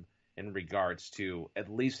minimum in regards to at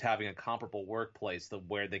least having a comparable workplace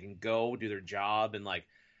where they can go do their job and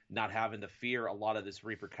not having to fear a lot of this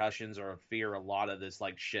repercussions or fear a lot of this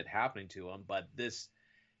shit happening to them. But this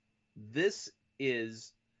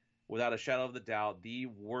is without a shadow of the doubt the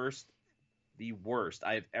worst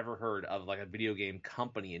I've ever heard of a video game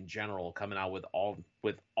company in general coming out with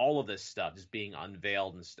all of this stuff just being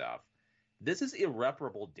unveiled and stuff. This is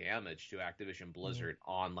irreparable damage to Activision Blizzard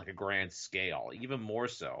on a grand scale, even more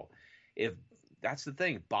so. If that's the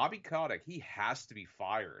thing, Bobby Kotick, he has to be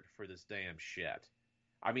fired for this damn shit.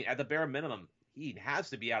 I mean, at the bare minimum, he has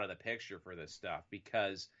to be out of the picture for this stuff,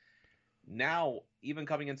 because now, even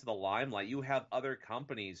coming into the limelight, you have other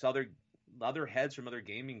companies, other heads from other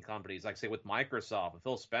gaming companies, like say with Microsoft, with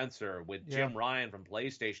Phil Spencer, with Jim Ryan from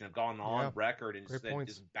PlayStation, have gone on record and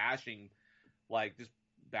just bashing, just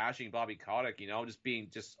bashing Bobby Kotick, just being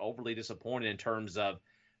just overly disappointed in terms of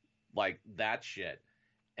like that shit.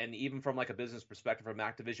 And even from like a business perspective from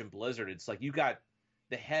Activision Blizzard, it's like you got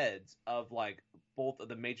the heads of like both of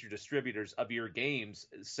the major distributors of your games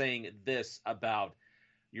saying this about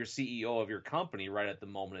your CEO of your company right at the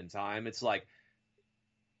moment in time. It's like,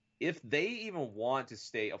 if they even want to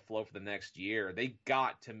stay afloat for the next year, they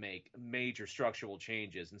got to make major structural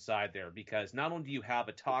changes inside there, because not only do you have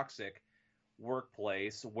a toxic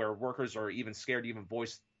workplace where workers are even scared to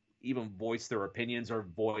even voice their opinions or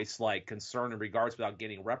voice like concern in regards without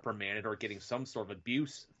getting reprimanded or getting some sort of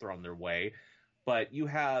abuse thrown their way, but you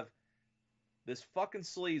have this fucking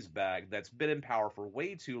sleazebag that's been in power for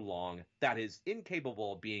way too long, that is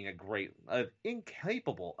incapable of being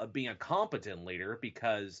incapable of being a competent leader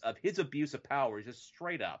because of his abuse of power. Is just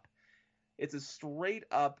straight up. It's a straight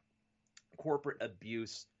up corporate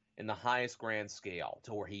abuse in the highest grand scale,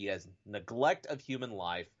 to where he has neglect of human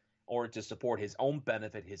life or to support his own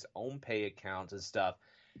benefit, his own pay accounts and stuff.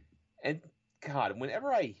 And God,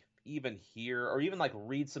 whenever I even hear or even like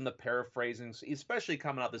read some of the paraphrasings, especially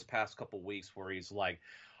coming out this past couple weeks, where he's like,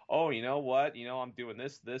 "Oh, you know what? I'm doing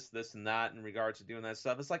this, and that in regards to doing that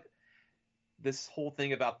stuff." It's like this whole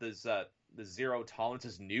thing about this the zero tolerance,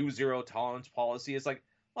 this new zero tolerance policy. It's like,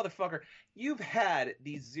 motherfucker, you've had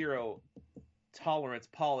these zero tolerance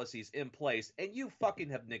policies in place, and you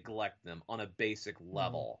fucking have neglected them on a basic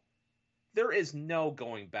level. There is no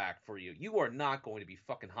going back for you. You are not going to be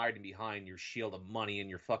fucking hiding behind your shield of money and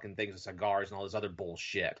your fucking things of cigars and all this other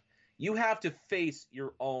bullshit. You have to face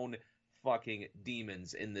your own fucking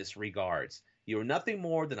demons in this regards. You are nothing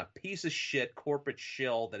more than a piece of shit corporate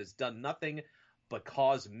shill that has done nothing but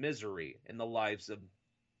cause misery in the lives of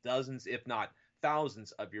dozens, if not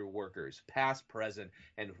thousands of your workers, past, present,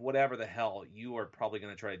 and whatever the hell you are probably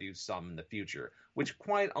going to try to do some in the future. Which,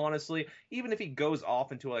 quite honestly, even if he goes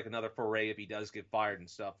off into like another foray, if he does get fired and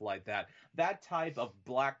stuff like that, that type of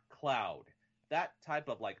black cloud, that type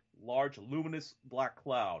of like large luminous black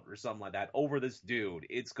cloud or something like that over this dude,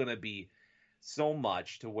 it's going to be so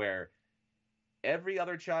much to where every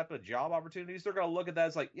other type of job opportunities, they're going to look at that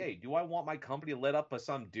as like, hey, do I want my company lit up by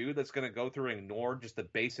some dude that's going to go through and ignore just the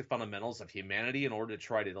basic fundamentals of humanity in order to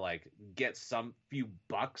try to like get some few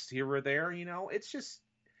bucks here or there? It's just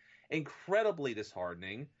incredibly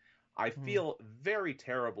disheartening. I feel very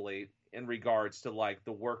terribly in regards to like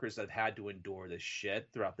the workers that had to endure this shit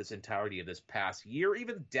throughout this entirety of this past year,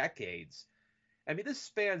 even decades. I mean, this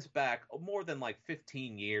spans back more than like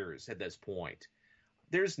 15 years at this point.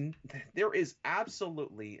 There is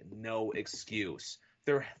absolutely no excuse.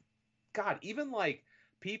 God, even like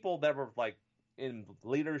people that were like in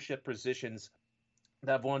leadership positions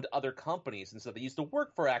that have won other companies and so they used to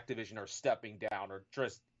work for Activision are stepping down, or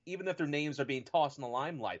just even if their names are being tossed in the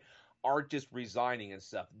limelight, are just resigning and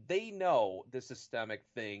stuff. They know the systemic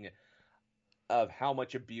thing of how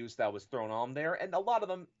much abuse that was thrown on there, and a lot of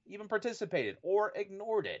them even participated or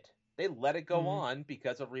ignored it. They let it go on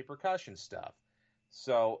because of repercussion stuff.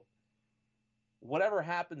 So whatever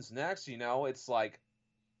happens next, it's like,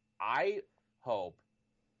 I hope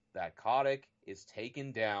that Kotick is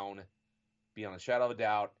taken down beyond a shadow of a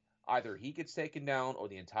doubt. Either he gets taken down or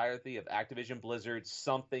the entirety of Activision Blizzard,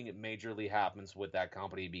 something majorly happens with that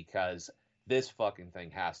company, because this fucking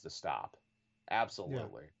thing has to stop.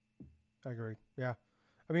 Absolutely. Yeah, I agree. Yeah.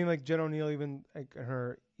 I mean, like Jen O'Neill, even like, in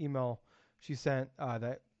her email she sent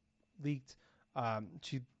that leaked,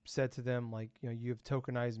 she said to them, like, you have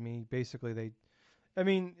tokenized me. Basically,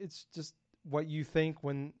 it's just what you think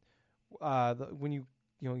when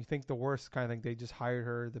you think the worst kind of thing. They just hired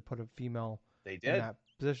her to put a female They in did. that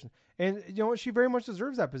position, and she very much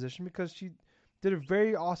deserves that position because she did a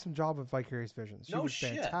very awesome job of Vicarious Visions. She was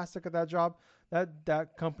fantastic at that job.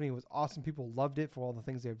 That company was awesome. People loved it for all the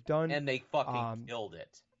things they've done, and they fucking killed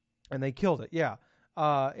it. And they killed it, yeah.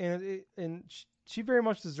 And she very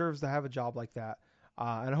much deserves to have a job like that.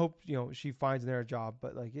 And I hope she finds there a job.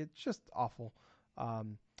 But like, it's just awful,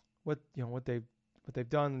 what they've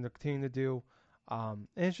done and they're continuing to do. And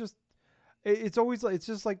it's just it's always like, it's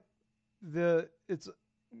just like there's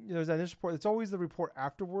that initial report. It's always the report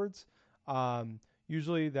afterwards.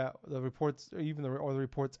 Usually that the reports, or even the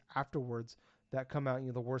reports afterwards that come out,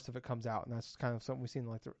 the worst of it comes out, and that's just kind of something we've seen.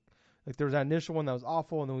 Like there was that initial one that was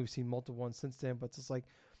awful, and then we've seen multiple ones since then. But it's just like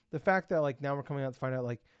the fact that like now we're coming out to find out,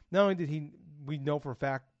 like, not only did we know for a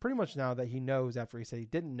fact pretty much now that he knows after he said he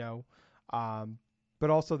didn't know, but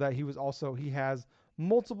also that he has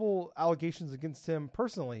multiple allegations against him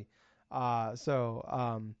personally. Yeah,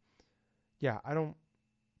 I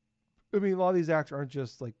mean, a lot of these acts aren't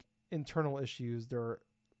just like internal issues. They're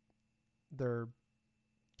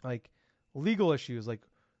like legal issues. Like,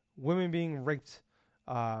 women being raped,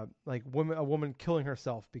 like a woman killing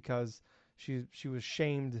herself because she was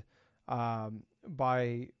shamed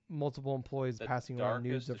by multiple employees The passing around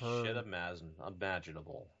nudes darkest of her. shit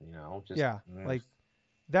imaginable. Just Yeah, like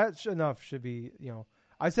that enough should be.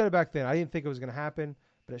 I said it back then. I didn't think it was going to happen,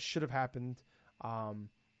 but it should have happened. I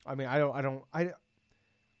mean, I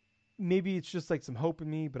maybe it's just like some hope in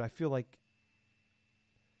me, but I feel like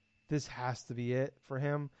this has to be it for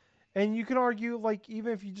him. And you can argue, like,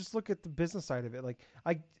 even if you just look at the business side of it, like,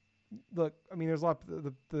 I mean, there's a lot.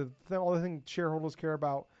 The only thing shareholders care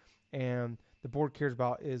about, and the board cares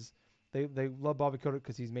about, is they love Bobby Kotick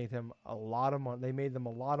because he's made him a lot of money. They made them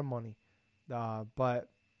a lot of money. But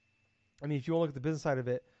I mean, if you want to look at the business side of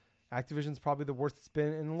it, Activision's probably the worst it's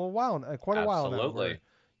been in a little while, quite a while now. absolutely.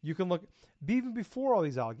 You can look even before all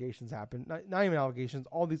these allegations happened. Not even allegations.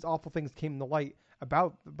 All these awful things came to light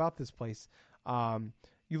about this place.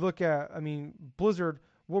 You look at, I mean, Blizzard.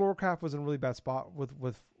 World of Warcraft was in a really bad spot with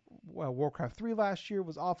Warcraft 3 last year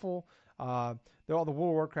was awful. All the World of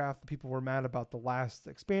Warcraft, the people were mad about the last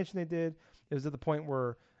expansion they did. It was at the point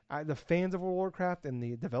where the fans of World of Warcraft and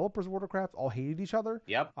the developers of World of Warcraft all hated each other.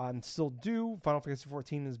 Yep. And still do. Final Fantasy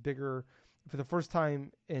 14 is bigger for the first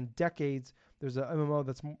time in decades. There's a MMO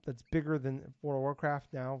that's bigger than World of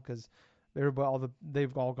Warcraft now because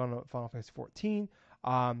they've all gone to Final Fantasy 14.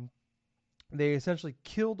 They essentially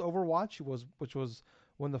killed Overwatch, which was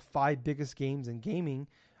one of the 5 biggest games in gaming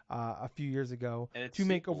a few years ago to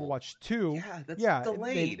make Overwatch 2. Yeah, that's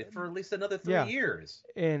delayed for at least another 3 years.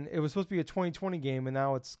 And it was supposed to be a 2020 game, and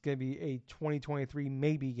now it's going to be a 2023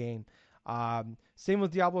 maybe game. Same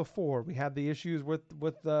with Diablo 4. We had the issues with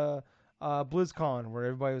the BlizzCon where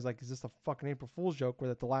everybody was like, "Is this a fucking April Fool's joke?"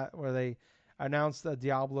 Where they announced a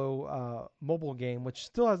Diablo mobile game, which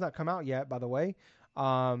still has not come out yet, by the way.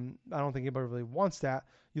 I don't think anybody really wants that.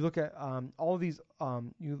 You look at all of these.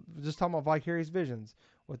 You just talking about Vicarious Visions.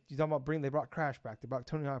 What you talking about? They brought Crash back. They brought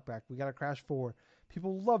Tony Hawk back. We got a Crash 4.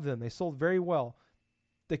 People love them. They sold very well.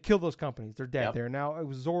 They killed those companies. They're dead. Yep. They're now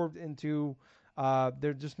absorbed into.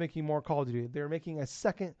 They're just making more Call of Duty. They're making a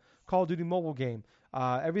second Call of Duty mobile game.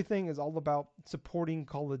 Everything is all about supporting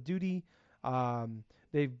Call of Duty.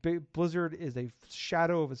 Blizzard is a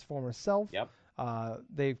shadow of its former self. Yep.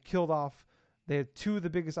 They've killed off. They had 2 of the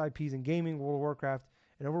biggest IPs in gaming, World of Warcraft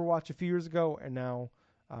and Overwatch a few years ago, and now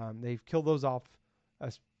they've killed those off,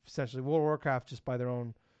 essentially World of Warcraft just by their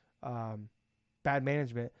own bad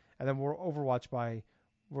management, and then Overwatch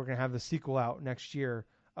we're going to have the sequel out next year.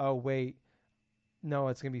 Oh, wait. No,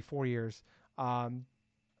 it's going to be 4 years.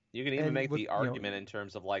 You can even make the argument in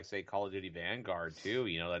terms of, like, say, Call of Duty Vanguard, too,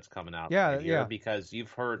 that's coming out. Yeah. Because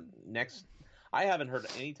you've heard I haven't heard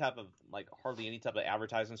hardly any type of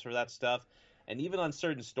advertisements for that stuff. And even on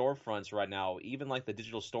certain storefronts right now, even like the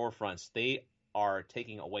digital storefronts, they are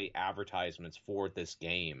taking away advertisements for this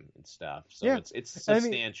game and stuff. So it's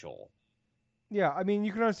substantial. I mean,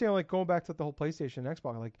 you can understand, like, going back to the whole PlayStation and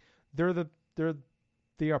Xbox, like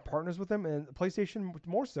they are partners with them, and PlayStation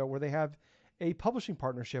more so, where they have a publishing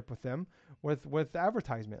partnership with them with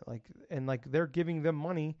advertisement, like they're giving them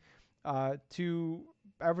money to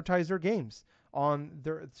advertise their games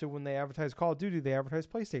so when they advertise Call of Duty, they advertise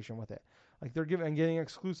PlayStation with it. Like they're getting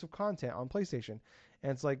exclusive content on PlayStation,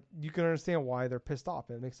 and it's like you can understand why they're pissed off.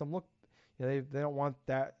 It makes them look, they don't want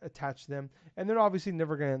that attached to them, and they're obviously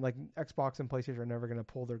never gonna, like, Xbox and PlayStation are never gonna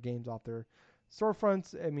pull their games off their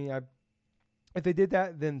storefronts. I mean, if they did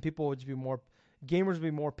that, then gamers would be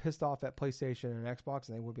more pissed off at PlayStation and Xbox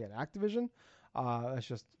than they would be at Activision. That's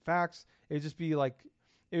just facts. It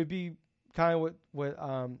would be kind of what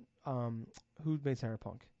who made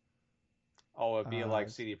Cyberpunk? Oh, it'd be like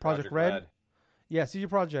CD Projekt Red. Yeah, CD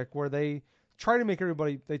Projekt, where they try to make their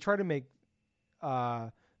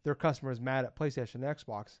customers mad at PlayStation and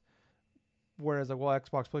Xbox. Whereas, like, well,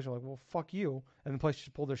 Xbox, PlayStation are like, well, fuck you, and then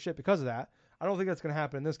PlayStation pulled their shit because of that. I don't think that's going to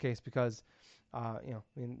happen in this case because, I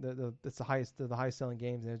mean, it's the highest selling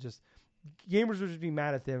games, and it's just gamers would just be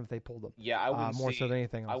mad at them if they pulled them. Yeah, I wouldn't more so than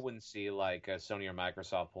anything else. I wouldn't see like Sony or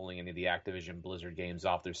Microsoft pulling any of the Activision Blizzard games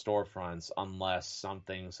off their storefronts unless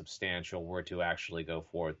something substantial were to actually go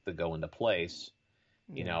into place.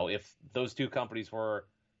 Yeah. If those two companies were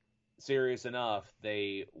serious enough,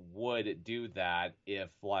 they would do that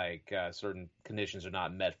if like certain conditions are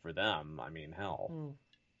not met for them. I mean, hell.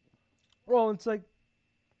 Well, it's like,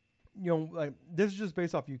 like, this is just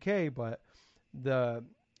based off UK, but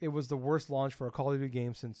it was the worst launch for a Call of Duty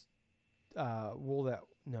game since Call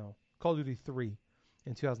of Duty 3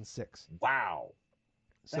 in 2006. Wow.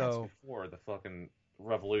 That's So before the fucking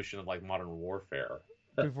revolution of, like, modern warfare.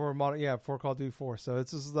 before Call of Duty 4. So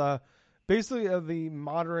it's just basically of the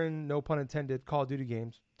modern, no pun intended, Call of Duty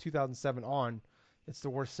games, 2007 on, it's the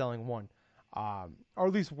worst selling one, or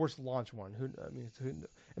at least worst launch one. And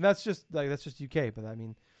that's just UK, but I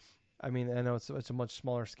mean, I know it's a much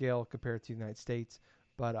smaller scale compared to the United States,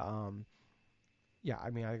 but yeah, I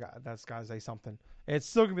mean, that's got to say something. And it's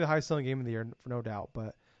still gonna be the highest selling game of the year for no doubt,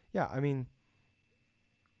 but yeah, I mean,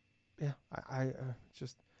 yeah,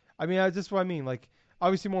 that's what I mean. Like,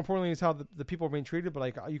 obviously, more importantly, is how the people are being treated. But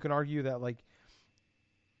like, you can argue that like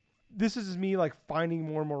this is just me like finding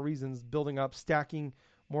more and more reasons, building up, stacking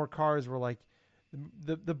more cars. Where like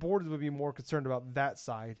the boards would be more concerned about that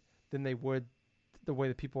side than they would the way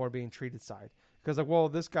that people are being treated side. Because like, well,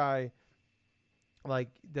 this guy like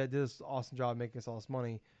that did this awesome job making us all this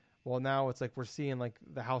money. Well, now it's like we're seeing like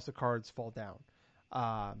the house of cards fall down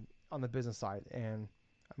on the business side, and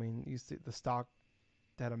I mean, you see the stock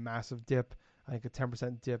had a massive dip. I think a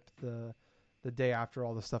 10% dip the day after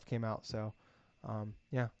all this stuff came out. So,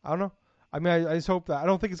 yeah, I don't know. I mean, I just hope that I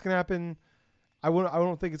don't think it's gonna happen. I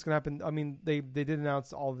don't think it's gonna happen. I mean, they did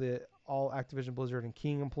announce all Activision Blizzard and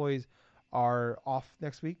King employees are off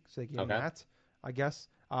next week, so they gave them that. I guess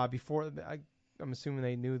I'm assuming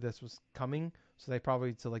they knew this was coming, so they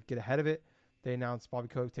probably to like get ahead of it. They announced Bobby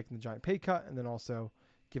Kotick taking the giant pay cut, and then also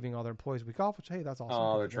giving all their employees a week off, which, hey, that's awesome.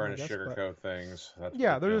 Oh, they're trying to sugarcoat things. That's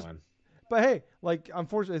yeah, they're just. But hey, like,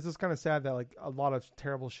 unfortunately, it's just kind of sad that like a lot of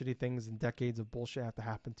terrible, shitty things and decades of bullshit have to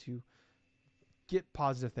happen to get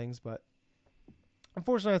positive things. But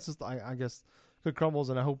unfortunately, it's just I guess good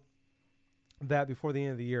crumbles, and I hope that before the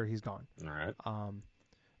end of the year he's gone. All right.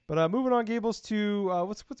 But moving on, Gables, to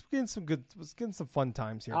let's getting some fun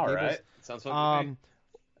times here. All Gables. Right, sounds fun to me.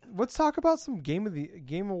 Let's talk about some Game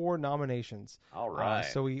Award nominations. All right.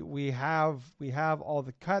 So we have all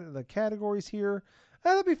the categories here.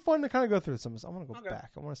 That'd be fun to kind of go through some. I want to go back.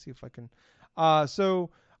 I want to see if I can. So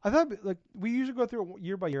I thought like we usually go through it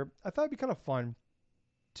year by year. I thought it'd be kind of fun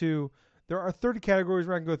to. There are 30 categories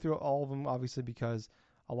where I can go through all of them, obviously, because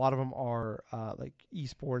a lot of them are like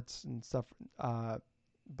esports and stuff.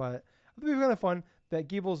 But it'd be kind of fun that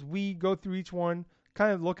Gables, we go through each one,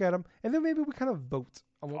 kind of look at them, and then maybe we kind of vote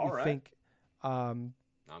on what we think I'm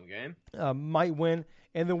game. Might win,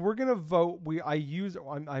 and then we're gonna vote.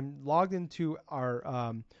 I'm logged into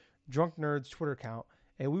our Drunk Nerds Twitter account,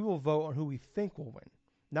 and we will vote on who we think will win,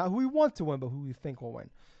 not who we want to win, but who we think will win.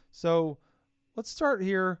 So let's start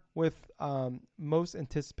here with most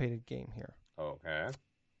anticipated game here. Okay.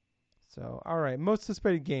 So all right, most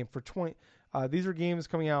anticipated game for 20. These are games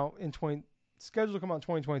coming out scheduled to come out in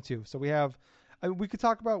 2022. So we have. We could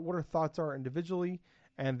talk about what our thoughts are individually,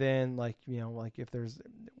 and then like if there's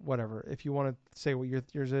whatever, if you want to say what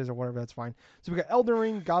yours is or whatever, that's fine. So we got Elden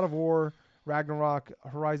Ring, God of War, Ragnarok,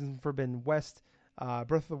 Horizon Forbidden West,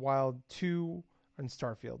 Breath of the Wild 2, and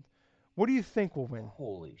Starfield. What do you think will win?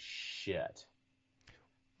 Holy shit!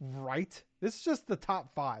 Right, this is just the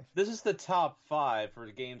top 5. This is the top 5 for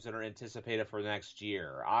the games that are anticipated for next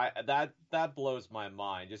year. That blows my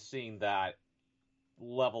mind just seeing that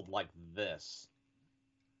leveled like this.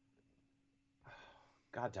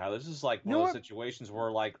 God, Tyler, this is like one of those situations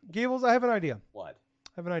where, like... Gables, I have an idea. What?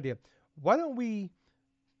 I have an idea. Why don't we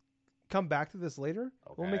come back to this later?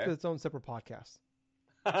 Okay. We'll make it its own separate podcast.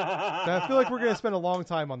 I feel like we're going to spend a long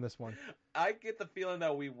time on this one. I get the feeling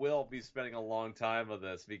that we will be spending a long time on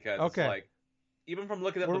this because it's like, even from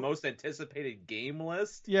looking at the most anticipated game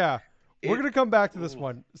list... Yeah. We're going to come back to this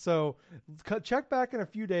one. So check back in a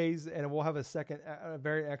few days, and we'll have an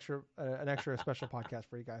extra special podcast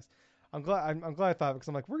for you guys. I'm glad I thought, because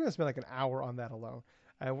I'm like, we're going to spend like an hour on that alone,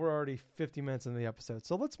 and we're already 50 minutes into the episode.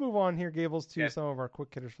 So let's move on here, Gables, to some of our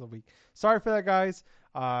quick hitters for the week. Sorry for that, guys.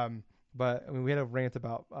 But I mean, we had a rant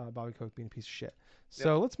about Bobby Kotick being a piece of shit.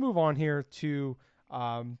 So let's move on here to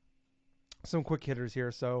some quick hitters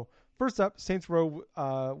here. So first up, Saints Row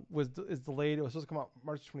is delayed. It was supposed to come out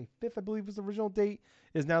March 25th, I believe was the original date.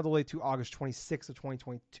 It is now delayed to August 26th of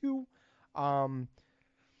 2022.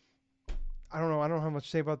 I don't know. I don't know how much to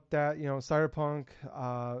say about that. Cyberpunk,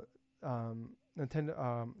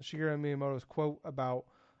 Nintendo, Shigeru Miyamoto's quote about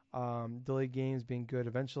delayed games being good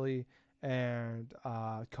eventually, and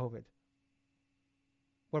COVID.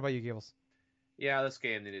 What about you, Gables? Yeah, this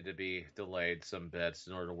game needed to be delayed some bits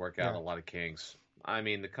in order to work out a lot of kinks. I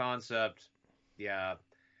mean, the concept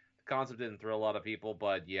didn't thrill a lot of people,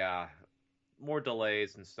 but more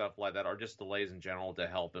delays and stuff like that, or just delays in general to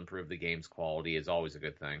help improve the game's quality is always a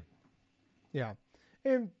good thing. Yeah.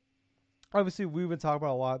 And obviously we've been talking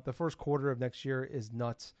about a lot. The first quarter of next year is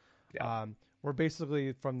nuts. Yeah. We're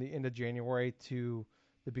basically from the end of January to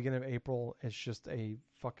the beginning of April. It's just a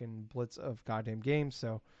fucking blitz of goddamn games.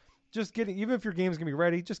 So just getting, even if your game's gonna be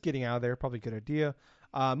ready, just getting out of there, probably a good idea.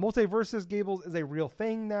 Multiversus Gables is a real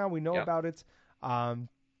thing now. We know about it.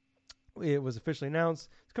 It was officially announced.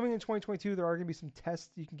 It's coming in 2022. There are going to be some tests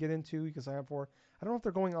you can get into. You can sign up for. I don't know if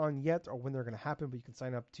they're going on yet or when they're going to happen, but you can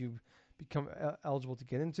sign up to become eligible to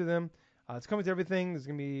get into them. It's coming to everything. There's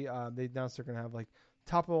going to be. They announced they're going to have like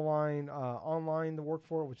top of the line online to work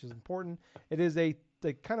for, which is important. It is a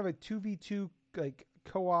kind of a 2v2 like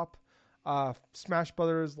co-op Smash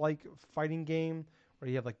Brothers like fighting game where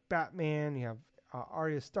you have like Batman, you have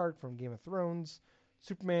Arya Stark from Game of Thrones,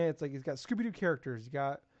 Superman. It's like he's got Scooby-Doo characters. You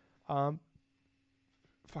got I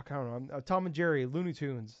don't know. Tom and Jerry, Looney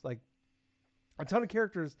Tunes, like a ton of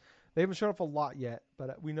characters. They haven't shown off a lot yet,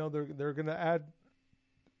 but we know they're going to add.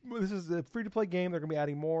 This is a free-to-play game. They're going to be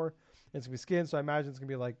adding more. It's going to be skins, so I imagine it's going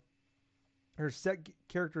to be like there's set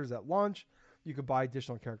characters at launch. You could buy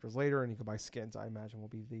additional characters later, and you could buy skins. I imagine will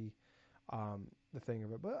be the thing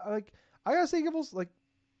of it. But I gotta say, Gibbles, like,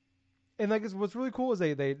 and like what's really cool is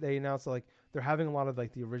they announced that, like they're having a lot of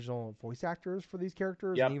like the original voice actors for these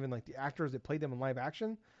characters, and even like the actors that played them in live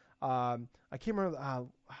action. I can't remember. I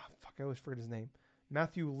always forget his name.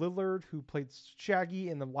 Matthew Lillard, who played Shaggy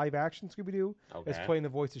in the live action Scooby-Doo, is playing the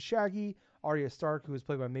voice of Shaggy. Arya Stark, who is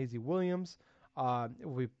played by Maisie Williams,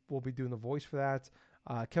 will be doing the voice for that.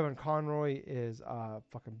 Kevin Conroy is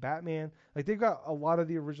fucking Batman. Like they've got a lot of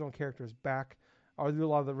the original characters back, or a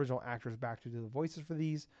lot of the original actors back to do the voices for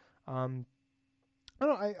these. I don't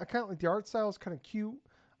know. I kind of like the art style is kind of cute.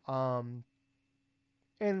 And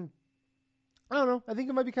I don't know. I think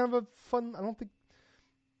it might be kind of a fun.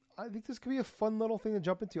 I think this could be a fun little thing to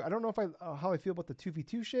jump into. I don't know if how I feel about the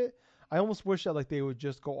 2v2 shit. I almost wish that like they would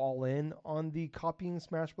just go all in on the copying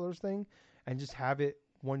Smash Brothers thing and just have it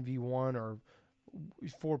 1v1 or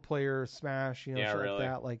 4-player Smash, shit like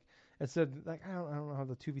that. Like instead, like I don't know how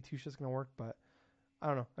the 2v2 shit's gonna work, but I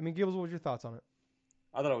don't know. I mean, Gables, what was your thoughts on it?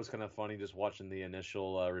 I thought it was kind of funny just watching the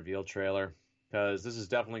initial reveal trailer, because this is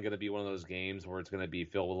definitely going to be one of those games where it's going to be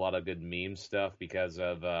filled with a lot of good meme stuff because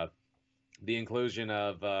of the inclusion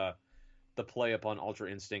of the play upon Ultra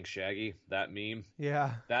Instinct Shaggy, that meme.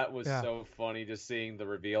 Yeah. That was so funny, just seeing the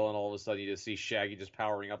reveal, and all of a sudden you just see Shaggy just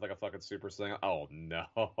powering up like a fucking Super Saiyan. Oh,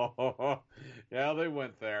 no. Yeah, they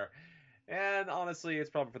went there. And honestly, it's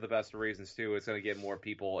probably for the best of reasons, too. It's going to get more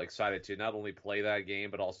people excited to not only play that game,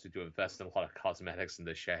 but also to invest in a lot of cosmetics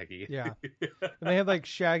into Shaggy. Yeah. And they had, like,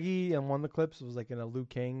 Shaggy, and one of the clips was, like, in a Liu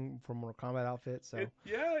Kang from Mortal Kombat outfit. So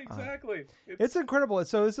yeah, exactly. It's incredible.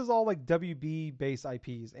 So this is all, like, WB-based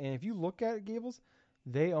IPs. And if you look at Gables,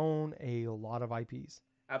 they own a lot of IPs.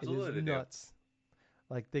 Absolutely, it is nuts.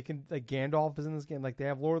 Like, they can, like, Gandalf is in this game. Like, they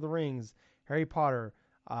have Lord of the Rings, Harry Potter,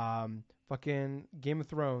 fucking Game of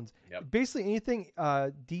Thrones. Yep. Basically anything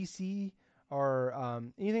DC or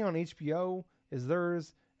anything on HBO is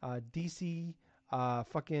theirs. DC,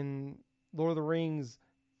 fucking Lord of the Rings,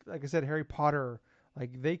 like I said, Harry Potter.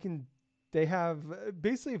 Like they have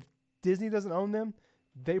basically, if Disney doesn't own them,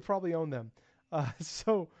 they probably own them.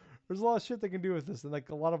 So there's a lot of shit they can do with this, and like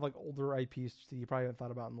a lot of like older IPs that you probably haven't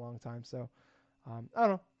thought about in a long time. So I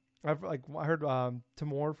don't know. I heard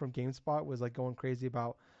Timur from GameSpot was like going crazy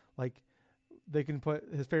about like they can put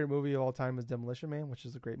his favorite movie of all time is Demolition Man, which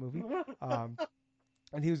is a great movie.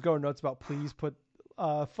 And he was going nuts about please put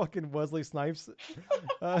fucking Wesley Snipes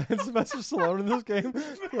and Sylvester Stallone in this game.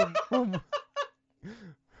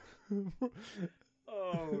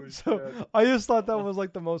 Oh, so shit. I just thought that was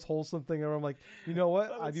like the most wholesome thing ever. I'm like, you know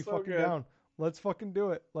what? I'd be so fucking good. down. Let's fucking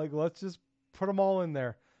do it. Like, let's just put them all in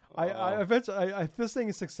there. I eventually, if this thing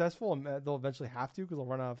is successful, they'll eventually have to because they'll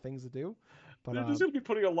run out of things to do. But they're just gonna be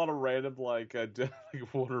putting a lot of random like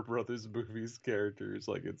Warner Brothers movies characters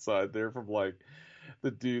like inside there, from like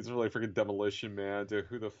the dudes from like freaking Demolition Man to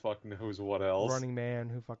who the fuck knows what else. Running Man,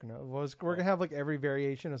 who fucking knows? We're gonna have like every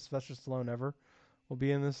variation of Sylvester Stallone ever. Will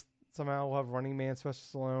be in this somehow. We'll have Running Man,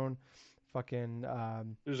 Sylvester Stallone, fucking. They're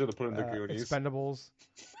just gonna put in the Goonies. Expendables.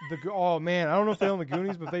 Oh man, I don't know if they own the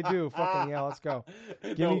Goonies, but if they do, fucking yeah, let's go.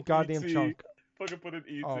 Give me goddamn E.T. chunk. Fucking put in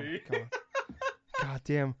E.T. Oh my god. God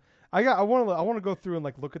damn. I want to go through and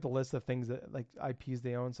like look at the list of things that like IPs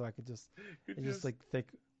they own, so I could just like think.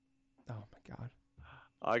 Oh my god.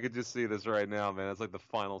 I could just see this right now, man. It's like the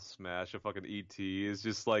final smash of fucking E.T. It's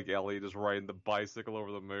just like Ellie just riding the bicycle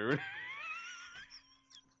over the moon.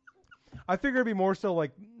 I figure it'd be more so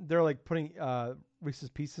like they're like putting Reese's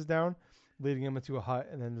Pieces down, leading him into a hut,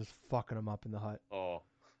 and then just fucking him up in the hut. Oh,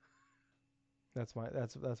 that's what I'm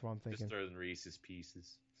thinking. just throwing Reese's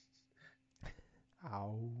Pieces.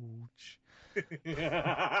 Ouch.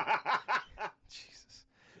 Jesus.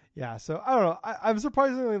 Yeah, so I don't know. I'm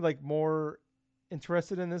surprisingly like more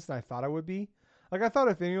interested in this than I thought I would be. Like I thought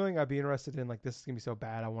if anything, I'd be interested in like this is gonna be so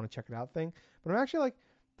bad, I want to check it out thing. But I'm actually like,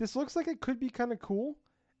 this looks like it could be kind of cool,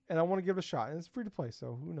 and I want to give it a shot. And it's free to play,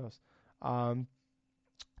 so who knows? Um,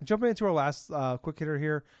 Jumping into our last quick hitter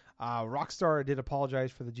here, Rockstar did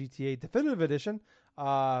apologize for the GTA Definitive Edition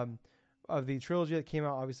of the trilogy that came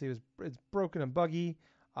out. Obviously, it's broken and buggy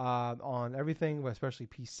on everything, but especially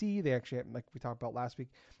PC. They actually, like we talked about last week,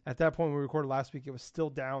 at that point when we recorded last week, it was still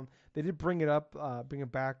down. They did bring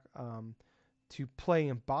it back to play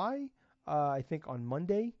and buy. I think on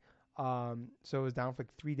Monday, so it was down for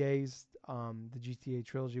like 3 days. The GTA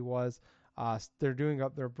trilogy was.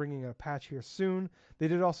 They're bringing a patch here soon. They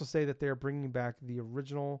did also say that they're bringing back the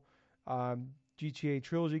original GTA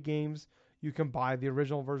trilogy games. You can buy the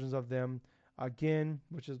original versions of them again,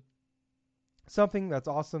 which is something that's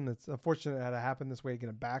awesome. It's unfortunate that it happened this way to get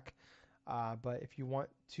them back. But if you want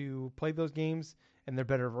to play those games in their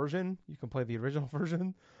better version, you can play the original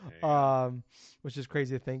version, which is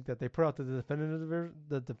crazy to think that they put out the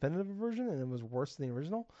definitive version and it was worse than the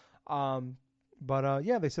original. But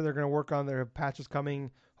yeah, they said they're going to work on their patches coming.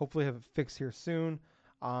 Hopefully, have it fixed here soon.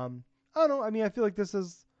 I don't know. I mean, I feel like this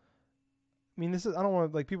is. I don't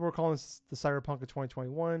want to like people were calling this the Cyberpunk of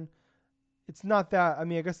 2021. It's not that. I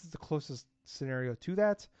mean, I guess it's the closest scenario to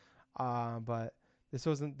that. But this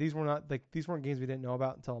wasn't. These weren't games we didn't know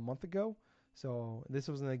about until a month ago. So this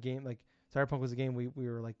wasn't a game like Cyberpunk was a game we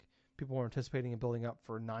were like people were anticipating and building up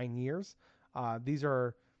for 9 years. These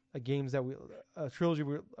are games that a trilogy,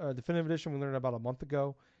 definitive edition we learned about a month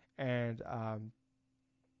ago, and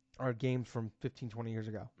are games from 15, 20 years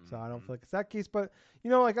ago. So I don't feel like it's that case, but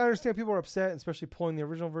like I understand people are upset, especially pulling the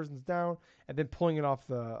original versions down and then pulling it off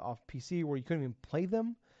PC where you couldn't even play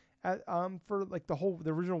them at for like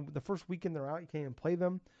the first weekend they're out, you can't even play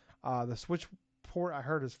them. The Switch port I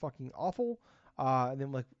heard is fucking awful. And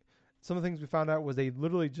then like some of the things we found out was they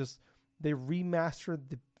literally just they remastered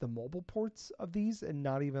the mobile ports of these and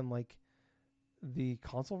not even like the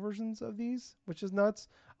console versions of these, which is nuts.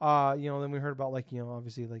 Then we heard about like,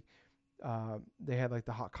 obviously like they had like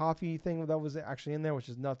the hot coffee thing that was actually in there, which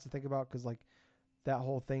is nuts to think about because like that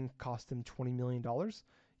whole thing cost them $20 million.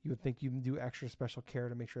 You would think you can do extra special care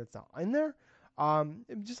to make sure it's not in there.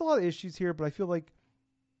 Just a lot of issues here, but I feel like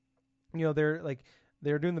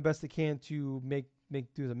they're doing the best they can to make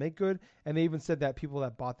good. And they even said that people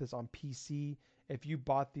that bought this on PC, if you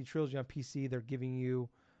bought the trilogy on PC, they're giving you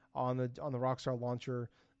on the Rockstar launcher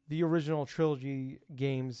the original trilogy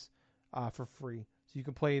games for free. So you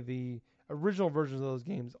can play the original versions of those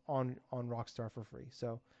games on Rockstar for free.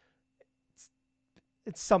 So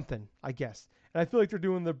it's something, I guess. And I feel like they're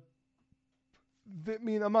doing they're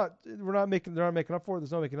not making up for it.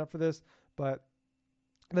 There's no making up for this, but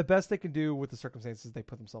the best they can do with the circumstances they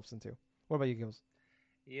put themselves into. What about you, Gills?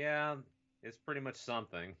 Yeah, it's pretty much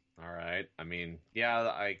something. All right. I mean, yeah,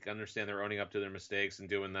 I understand they're owning up to their mistakes and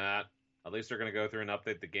doing that. At least they're going to go through and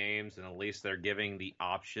update the games, and at least they're giving the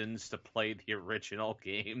options to play the original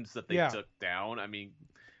games that they took down. I mean,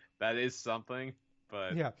 that is something.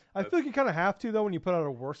 But yeah, I feel like you kind of have to though when you put out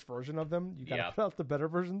a worse version of them. You got to put out the better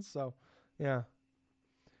versions. So, yeah.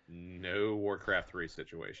 No Warcraft 3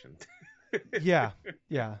 situation. yeah.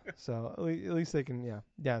 So at least they can.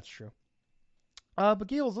 Yeah, it's true. But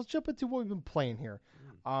Gales, let's jump into what we've been playing here.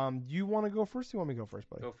 Do you want to go first? Do you want me to go first,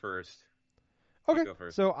 buddy? Go first. Okay. Go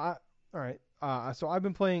first. So all right. So I've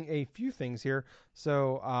been playing a few things here.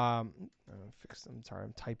 So I'm sorry,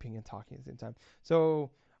 I'm typing and talking at the same time.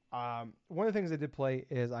 So one of the things I did play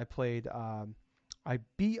is I played. I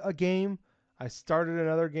beat a game. I started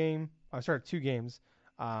another game. I started 2 games,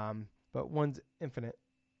 but one's infinite.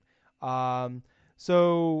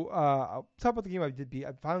 So I'll talk about the game I did beat.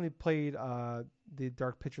 I finally played the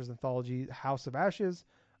Dark Pictures Anthology, House of Ashes.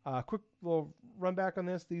 Quick little run back on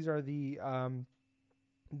this. These are the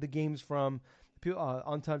games from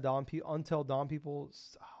Until Dawn people.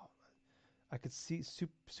 I could see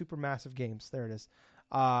super massive games. There it is.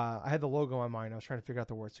 I had the logo on mine. I was trying to figure out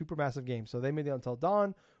the word. Super massive game. So they made the Until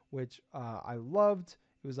Dawn, which I loved.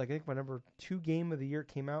 It was like I think my number 2 game of the year. It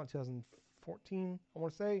came out in 2014. I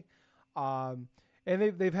want to say. And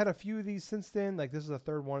they've had a few of these since then. Like this is the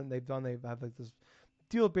 3rd one they've done. They've had like this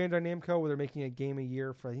deal with Bandai Namco where they're making a game a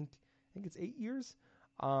year for I think it's 8 years.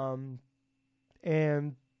 And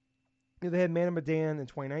they had Man of Medan in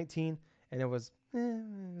 2019, and it was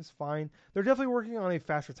fine. They're definitely working on a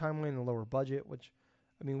faster timeline and a lower budget, which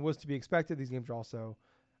I mean was to be expected. These games are also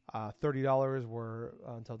 $30, where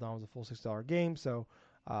Until Dawn was a full $60 game. So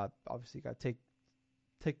obviously you got to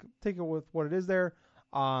take it with what it is there.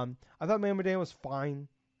 I thought Man of Medan was fine.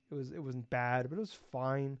 It wasn't bad, but it was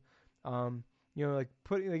fine. It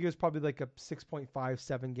was probably like a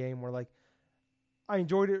 6.57 game where like I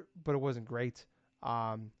enjoyed it, but it wasn't great.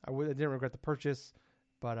 I didn't regret the purchase,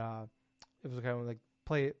 but it was kind of like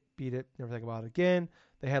play it, beat it, never think about it again.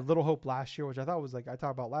 They had Little Hope last year, which I thought was like I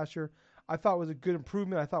talked about last year. I thought was a good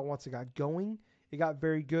improvement. I thought once it got going, it got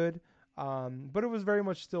very good. But it was very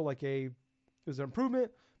much still like it was an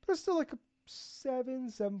improvement, but it's still like a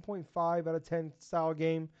 7.5 out of 10 style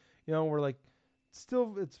game. We're like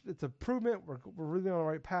still it's improvement. We're really on the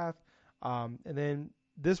right path. And then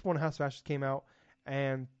this one, House of Ashes, came out,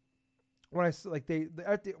 and when I like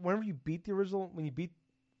whenever you beat the original, when you beat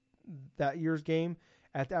that year's game,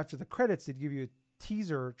 after the credits, they'd give you a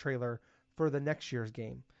teaser trailer for the next year's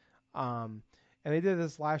game. And they did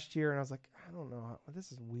this last year, and I was like, I don't know,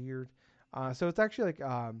 this is weird. So it's actually like,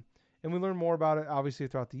 and we learn more about it obviously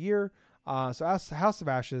throughout the year. So House of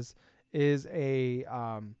Ashes is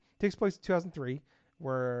takes place in 2003,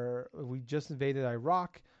 where we just invaded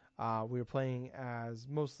Iraq. We were playing as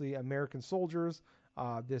mostly American soldiers.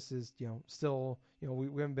 This is, still,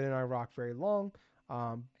 we haven't been in Iraq very long,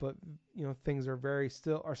 but things are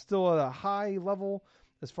still at a high level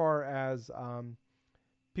as far as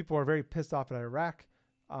people are very pissed off at Iraq,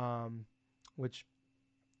 which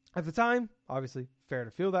at the time, obviously, fair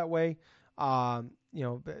to feel that way. But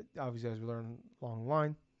obviously, as we learn along the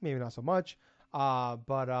line, maybe not so much.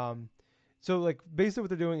 So like basically what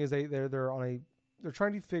they're doing is they're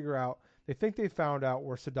trying to figure out. They think they found out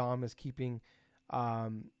where Saddam is keeping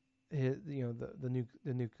the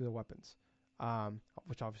nuclear weapons,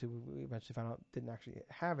 which obviously we eventually found out didn't actually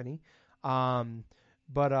have any.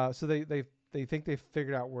 So they think they've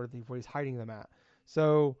figured out where he's hiding them at.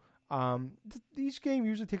 So each game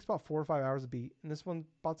usually takes about 4 or 5 hours to beat, and this one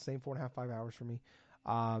about the same, 4.5, 5 hours for me.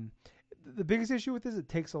 The biggest issue with this, it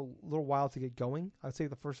takes a little while to get going. I'd say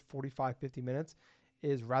the first 45, 50 minutes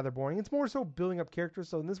is rather boring. It's more so building up characters.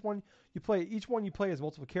 So in this one, you play as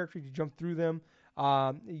multiple characters. You jump through them.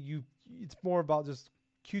 It's more about just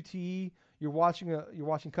QTE. You're watching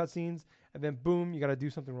cutscenes, and then boom, you got to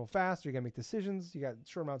do something real fast. Or you got to make decisions. You got a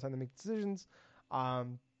short amount of time to make decisions.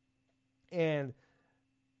 And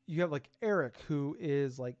you have like Eric, who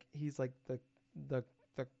is like he's like the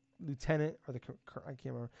lieutenant or I can't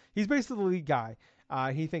remember. He's basically the lead guy.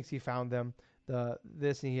 He thinks he found them. And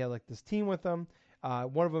he had like this team with them.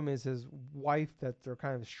 One of them is his wife that they're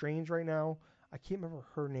kind of estranged right now. I can't remember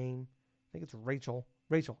her name. I think it's Rachel.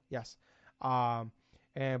 Rachel, yes. But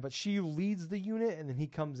she leads the unit, and then he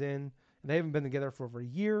comes in, and they haven't been together for over a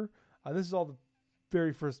year. This is all the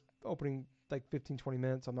very first opening, like 15, 20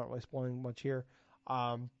 minutes. I'm not really spoiling much here.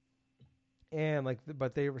 But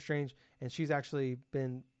they were estranged, and she's actually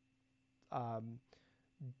been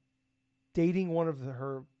dating one of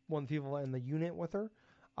the people in the unit with her.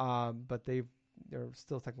 But they're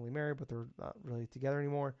still technically married, but they're not really together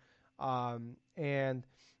anymore. And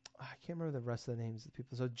I can't remember the rest of the names of the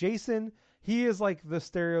people. So Jason, he is like the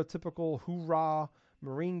stereotypical hoorah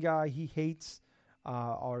Marine guy. He hates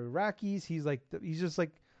all Iraqis. He's just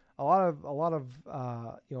like a lot of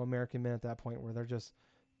American men at that point, where they're just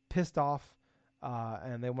pissed off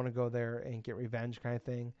and they want to go there and get revenge, kind of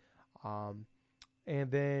thing.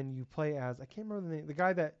 And then you play as, I can't remember the name, the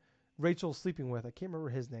guy that Rachel's sleeping with. I can't remember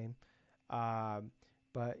his name.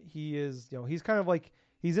 But he is, he's kind of like,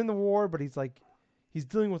 he's in the war, but he's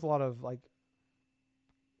dealing with a lot of like,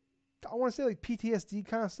 I want to say like PTSD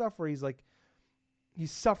kind of stuff, where he's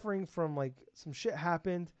suffering from like some shit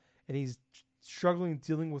happened, and he's struggling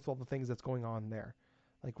dealing with all the things that's going on there,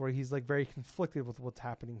 like where he's like very conflicted with what's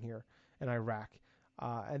happening here in Iraq.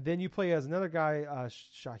 And then you play as another guy,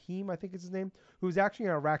 Shaheem, I think is his name, who's actually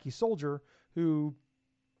an Iraqi soldier who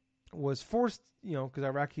was forced, because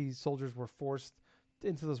Iraqi soldiers were forced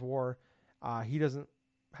into this war. He doesn't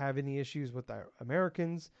have any issues with the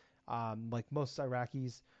Americans, like most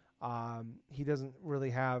Iraqis. He doesn't really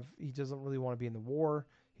want to be in the war.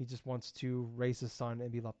 He just wants to raise his son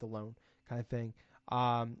and be left alone, kind of thing.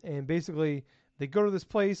 And basically, they go to this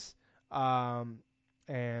place, and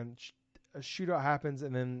a shootout happens,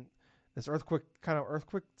 and then this earthquake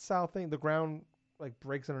style thing, the ground like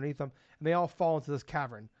breaks underneath them, and they all fall into this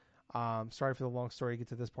cavern. Sorry for the long story to get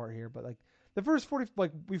to this part here, but like the first 40,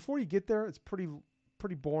 like before you get there, it's pretty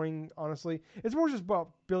boring, honestly. It's more just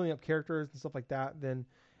about building up characters and stuff like that.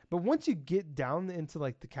 But once you get down into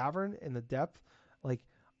like the cavern and the depth, like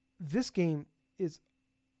this game is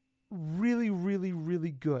really, really,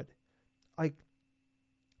 really good. Like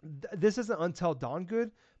this isn't Until Dawn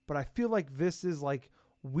good, but I feel like this is like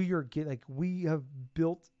we have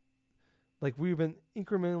built, like we've been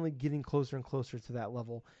incrementally getting closer and closer to that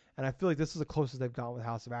level. And I feel like this is the closest they've gone with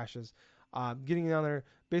House of Ashes. Getting down there,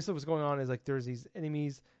 basically what's going on is like there's these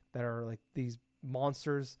enemies that are like these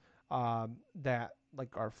monsters that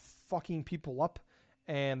like are fucking people up,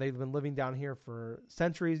 and they've been living down here for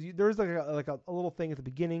centuries. There's like a little thing at the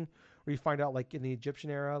beginning where you find out like in the Egyptian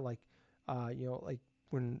era, like like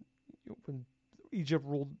when Egypt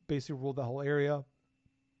basically ruled the whole area,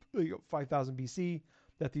 5000 BC,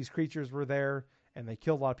 that these creatures were there and they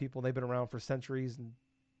killed a lot of people. They've been around for centuries and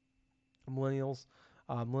millennia,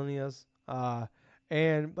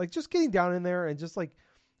 and like just getting down in there and just like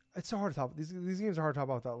it's so hard to talk. These games are hard to talk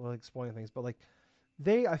about without like spoiling things, but like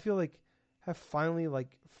I feel like have finally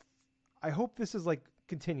like I hope this is like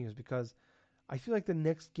continues because I feel like the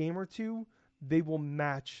next game or two they will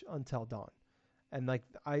match Until Dawn, and like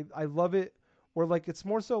I love it. Or like it's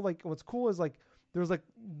more so like what's cool is like there's like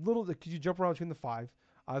little because you jump around between the five.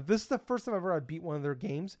 This is the first time ever I beat one of their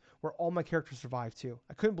games where all my characters survived too.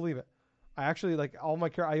 I couldn't believe it. I actually like all my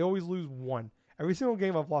I always lose one. Every single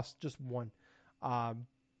game I've lost just one.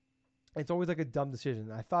 It's always like a dumb decision.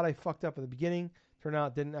 I thought I fucked up at the beginning. Turned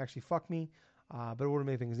out it didn't actually fuck me. But it would have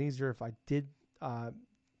made things easier if I did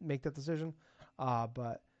make that decision.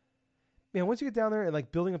 But man, once you get down there and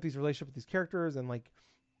like building up these relationships with these characters and like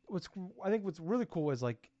I think what's really cool is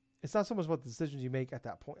like it's not so much about the decisions you make at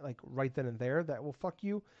that point, like right then and there, that will fuck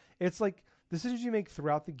you. It's like decisions you make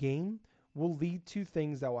throughout the game will lead to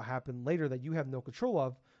things that will happen later that you have no control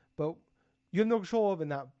of, but you have no control of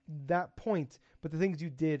in that point. But the things you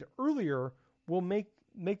did earlier will make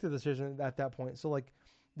the decision at that point. So like,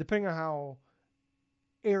 depending on how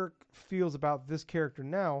Eric feels about this character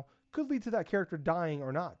now, could lead to that character dying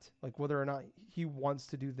or not. Like whether or not he wants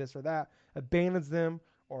to do this or that, abandons them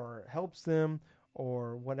or helps them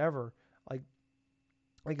or whatever.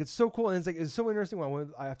 Like it's so cool, and it's like it's so interesting.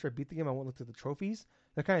 After I beat the game, I went and looked at the trophies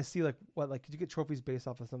to kind of see like what like could you get trophies based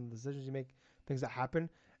off of some of the decisions you make, things that happen.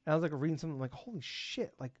 And I was like reading something like, holy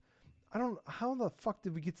shit! Like I don't how the fuck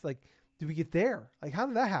did we get to like did we get there? Like how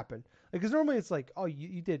did that happen? Like because normally it's like oh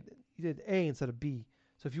you did A instead of B.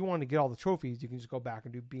 So if you wanted to get all the trophies, you can just go back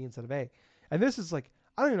and do B instead of A. And this is like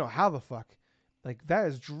I don't even know how the fuck. Like that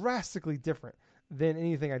is drastically different than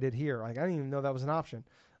anything I did here. Like I didn't even know that was an option.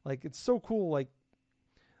 Like it's so cool. Like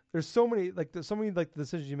there's so many like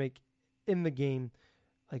decisions you make in the game.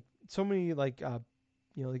 Like so many like like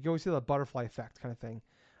you always see the butterfly effect kind of thing.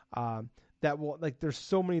 That will like there's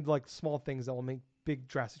so many like small things that will make big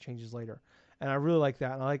drastic changes later. And I really like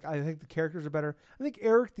that. And I think the characters are better. I think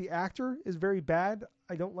Eric the actor is very bad.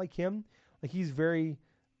 I don't like him. Like he's very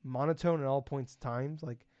monotone at all points in times.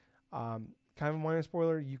 Like kind of a minor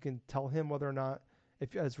spoiler, you can tell him whether or not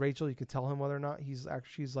if as Rachel you could tell him whether or not he's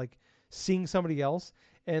like seeing somebody else,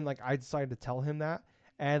 and like I decided to tell him that,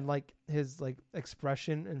 and like his like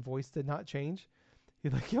expression and voice did not change.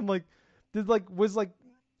 Was like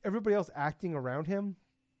everybody else acting around him,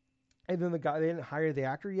 and then the guy they didn't hire the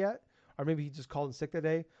actor yet, or maybe he just called in sick that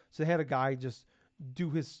day, so they had a guy just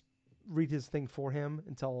read his thing for him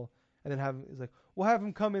and then he's like we'll have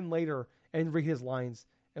him come in later and read his lines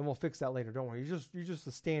and we'll fix that later. Don't worry, you're just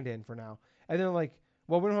a stand-in for now. And then like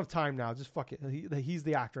well we don't have time now, just fuck it. He's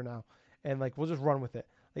the actor now, and like we'll just run with it.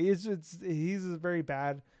 Like, he's very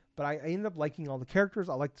bad, but I ended up liking all the characters.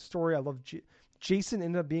 I liked the story. I love Jason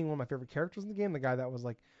ended up being one of my favorite characters in the game. The guy that was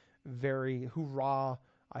like very hoorah,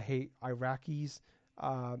 I hate Iraqis.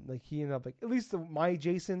 Like he ended up like at least my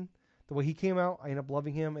Jason, the way he came out, I ended up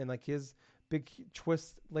loving him and like his big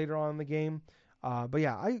twist later on in the game. But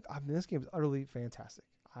yeah, I mean this game is utterly fantastic.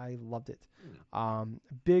 I loved it.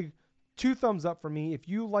 Big 2 thumbs up for me. If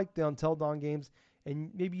you like the Until Dawn games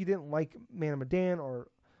and maybe you didn't like Man of Medan or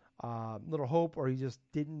Little Hope, or you just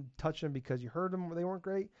didn't touch them because you heard them or they weren't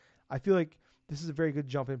great, I feel like this is a very good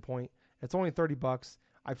jumping point. It's only $30.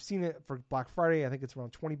 I've seen it for Black Friday. I think it's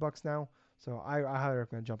around $20 now. So I highly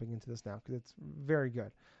recommend jumping into this now because it's very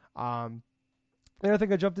good. Another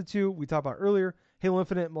thing I jumped into, we talked about earlier, Halo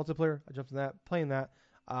Infinite multiplayer. I jumped in that, playing that.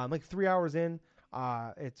 Like 3 hours in.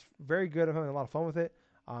 It's very good. I'm having a lot of fun with it.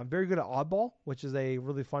 I'm very good at Oddball, which is a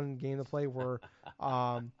really fun game to play where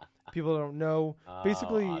people don't know.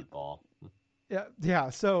 Basically, Oddball. Yeah.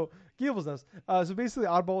 So Gables knows. So basically,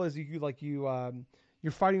 Oddball is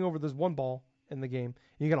you're fighting over this one ball in the game,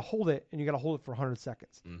 and you got to hold it, and you got to hold it for 100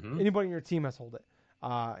 seconds. Mm-hmm. Anybody in your team has to hold it.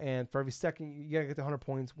 And for every second, you got to get to 100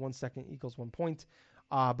 points. 1 second equals 1 point.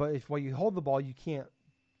 But while you hold the ball, you can't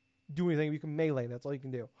do anything. You can melee. That's all you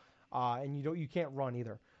can do. And you can't run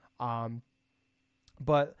either.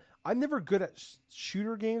 But I'm never good at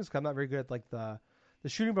shooter games because I'm not very good at like the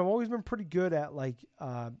shooting. But I've always been pretty good at like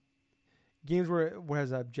games where it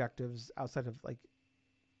has objectives outside of like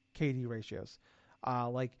KD ratios.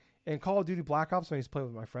 Like in Call of Duty Black Ops, when I used to play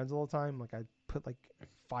with my friends all the time, like I put like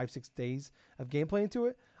 5-6 days of gameplay into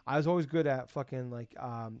it. I was always good at fucking like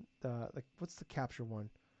the like what's the capture one?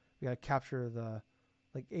 We gotta capture the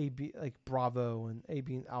like A B like Bravo and A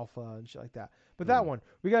B and Alpha and shit like that. But that one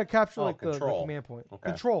we gotta capture like the Control. command point. Okay.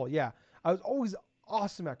 Control, yeah. I was always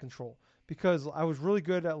awesome at control because I was really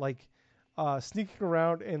good at like sneaking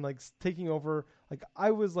around and like taking over. Like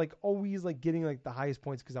I was like always like getting like the highest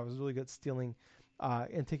points because I was really good at stealing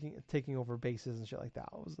and taking over bases and shit like that.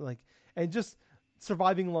 I was like and just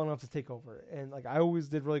surviving long enough to take over. And like I always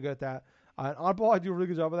did really good at that. In Oddball, I do a really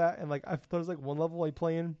good job of that. And like there's like one level I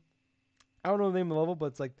play in. I don't know the name of the level, but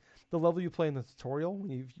it's like the level you play in the tutorial. When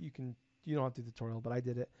you don't have to do the tutorial, but I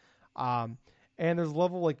did it. And there's a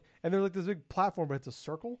level like and there's like this big platform, but it's a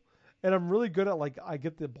circle. And I'm really good at like I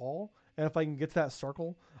get the ball, and if I can get to that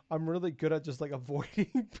circle, I'm really good at just like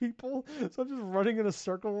avoiding people. So I'm just running in a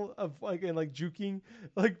circle of like and like juking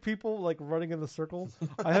like people like running in the circle.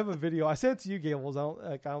 I have a video. I sent it to you, Gables.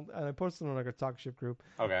 And I posted it on like a talk ship group.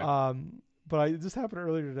 Okay. But it just happened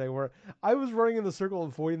earlier today where I was running in the circle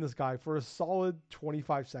avoiding this guy for a solid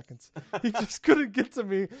 25 seconds. He just couldn't get to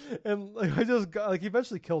me, and like I just got, like he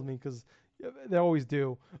eventually killed me because they always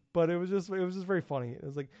do. But it was just very funny. It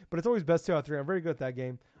was like, but it's always best 2 out of 3. I'm very good at that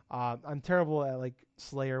game. I'm terrible at like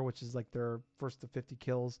Slayer, which is like their first to 50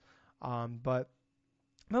 kills. But I'm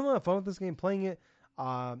having a lot of fun with this game, playing it.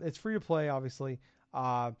 It's free to play, obviously.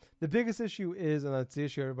 The biggest issue is, and that's the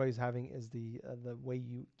issue everybody's having, is the way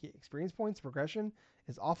you get experience points. Progression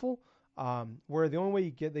is awful. Where the only way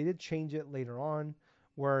you get, they did change it later on,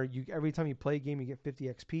 where you every time you play a game you get 50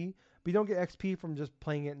 XP, but you don't get XP from just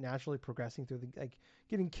playing it naturally, progressing through the like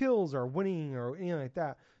getting kills or winning or anything like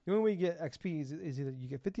that. The only way you get XP is either you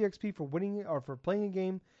get 50 XP for winning or for playing a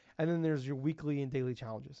game, and then there's your weekly and daily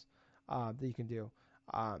challenges that you can do,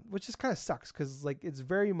 which just kind of sucks because like it's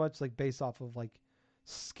very much like based off of like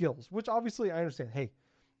skills, which obviously I understand. Hey,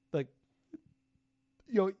 like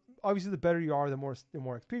obviously the better you are, the more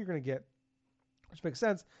XP you're gonna get, which makes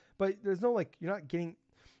sense. But there's no like you're not getting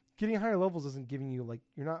higher levels isn't giving you like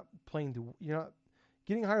you're not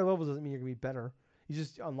getting higher levels doesn't mean you're gonna be better. You're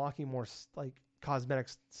just unlocking more like cosmetic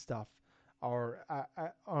stuff or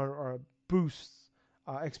boosts,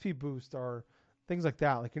 XP boost or things like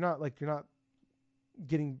that. Like you're not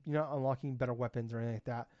unlocking better weapons or anything like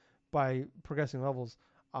that by progressing levels.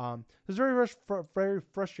 It's very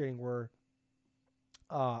frustrating where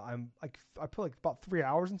I put like about 3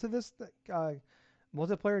 hours into this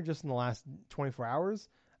multiplayer just in the last 24 hours.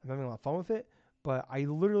 I'm having a lot of fun with it, but I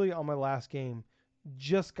literally on my last game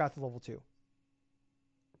just got to level 2.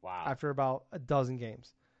 Wow. After about a dozen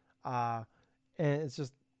games. And it's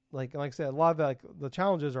just like I said, a lot of the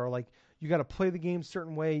challenges are like you got to play the game a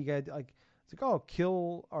certain way. You got like it's like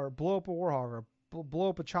kill or blow up a warhog or blow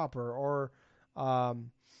up a chopper or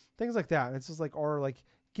things like that. And it's just like or like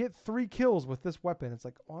get 3 kills with this weapon. It's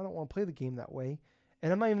like I don't want to play the game that way,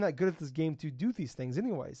 and I'm not even that good at this game to do these things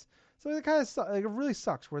anyways. So it kind of like it really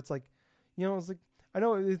sucks. Where it's like it's like I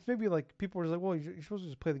know it's maybe like people are just like well you're supposed to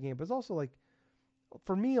just play the game, but it's also like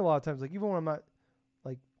for me a lot of times like even when I'm not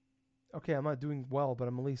like okay I'm not doing well, but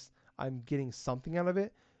at least I'm getting something out of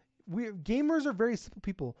it. Gamers are very simple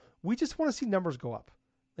people. We just want to see numbers go up.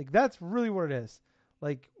 Like that's really what it is.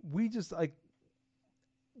 Like we just like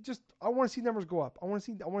I want to see numbers go up. I want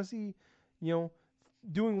to see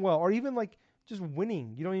doing well or even like just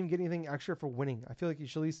winning. You don't even get anything extra for winning. I feel like you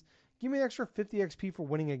should at least give me an extra 50 XP for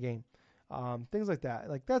winning a game. Things like that.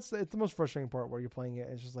 Like it's the most frustrating part where you're playing it.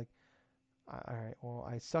 It's just like all right, well,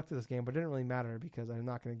 I sucked at this game, but it didn't really matter because I'm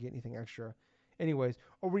not going to get anything extra anyways.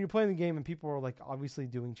 Or when you're playing the game and people are like obviously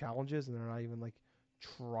doing challenges and they're not even like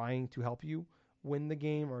trying to help you win the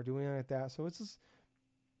game or doing anything like that. So it's just,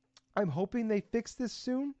 I'm hoping they fix this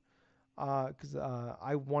soon because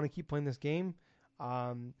I want to keep playing this game.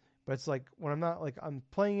 But it's like when I'm not like, I'm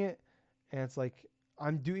playing it and it's like,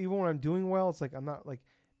 even when I'm doing well, it's like, I'm not like,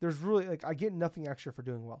 there's really like, I get nothing extra for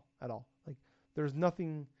doing well at all. Like there's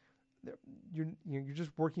nothing. You're just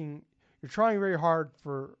working. You're trying very hard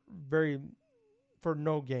for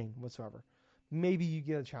no gain whatsoever. Maybe you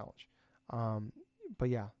get a challenge, but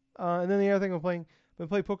yeah. And then the other thing I've been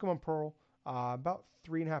playing Pokemon Pearl. About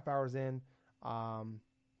 3.5 hours in. I'm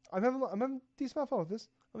having decent amount of fun with this.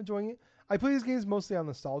 I'm enjoying it. I play these games mostly on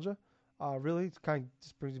nostalgia. Really, it kind of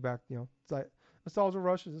just brings you back. It's like nostalgia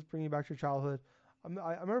rush is just bringing you back to your childhood.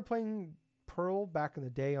 I remember playing Pearl back in the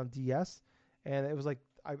day on DS, and it was like.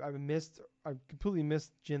 I completely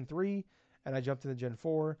missed Gen 3 and I jumped into Gen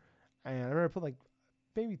 4 and I remember I put like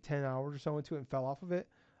maybe 10 hours or so into it and fell off of it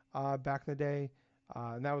back in the day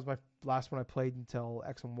and that was my last one I played until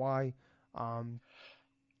X and Y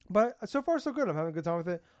but so far so good. I'm having a good time with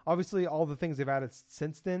it. Obviously all the things they've added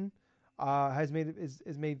since then has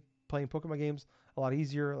made playing Pokemon games a lot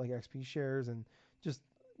easier, like XP shares and just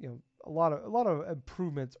a lot of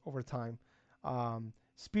improvements over time,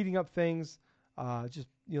 speeding up things, just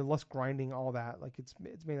less grinding, all that. Like it's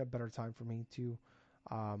made a better time for me to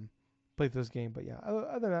play through this game. But yeah,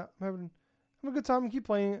 other than that, I'm having a good time and keep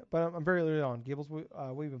playing it. But I'm very early on. Gables, what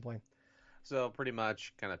have you been playing? So pretty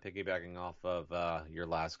much kind of piggybacking off of your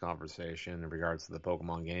last conversation in regards to the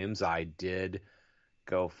Pokemon games, I did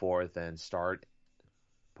go forth and start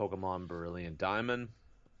Pokemon Brilliant Diamond.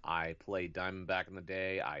 I played Diamond back in the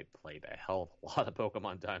day. I played a hell of a lot of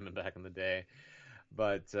Pokemon Diamond back in the day.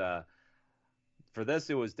 But for this,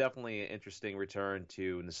 it was definitely an interesting return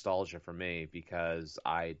to nostalgia for me because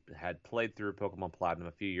I had played through Pokemon Platinum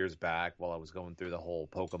a few years back while I was going through the whole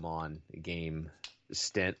Pokemon game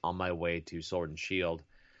stint on my way to Sword and Shield.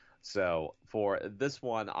 So for this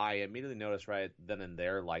one, I immediately noticed right then and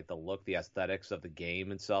there, like the look, the aesthetics of the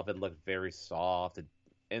game itself. It looked very soft,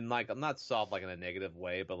 and like I'm not soft like in a negative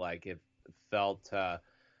way, but like felt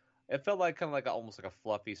it felt like kind of like almost like a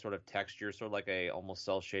fluffy sort of texture, sort of like a almost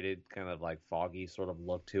cell shaded kind of like foggy sort of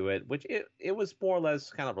look to it, which it was more or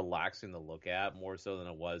less kind of relaxing to look at, more so than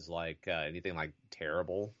it was like anything like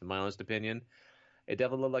terrible, in my honest opinion. It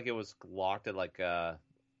definitely looked like it was locked at like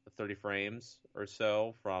 30 frames or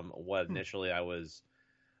so from what initially I was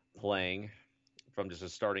playing, from just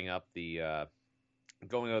starting up the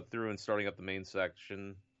going out through and starting up the main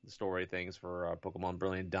section, the story things for Pokemon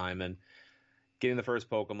Brilliant Diamond, getting the first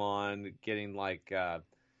Pokemon, getting like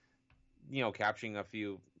capturing a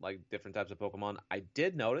few like different types of Pokemon. I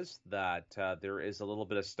did notice that there is a little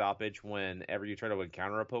bit of stoppage whenever you try to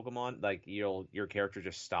encounter a Pokemon. Like your character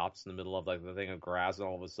just stops in the middle of like the thing of grass, and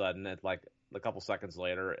all of a sudden, it's like a couple seconds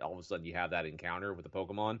later, all of a sudden you have that encounter with the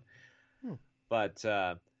Pokemon. But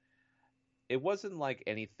it wasn't like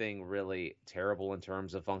anything really terrible in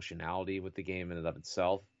terms of functionality with the game in and of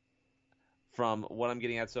itself. From what I'm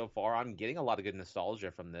getting at so far, I'm getting a lot of good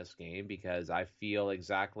nostalgia from this game because I feel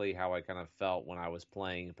exactly how I kind of felt when I was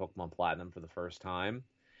playing Pokemon Platinum for the first time.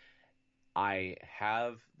 I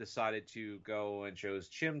have decided to go and chose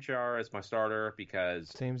Chimchar as my starter because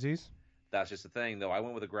Same Z's. that's just the thing, though. I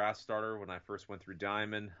went with a grass starter when I first went through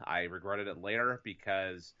Diamond. I regretted it later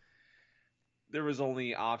because there was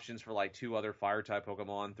only options for like 2 other fire type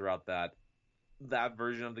Pokemon throughout that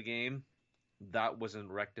version of the game. That wasn't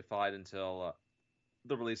rectified until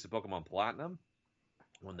the release of Pokemon Platinum,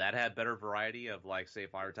 when that had better variety of like say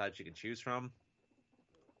fire types you can choose from.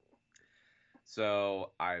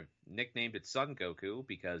 So I've nicknamed it Sun Goku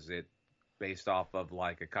because it based off of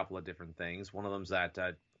like a couple of different things. One of them's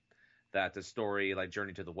that the story like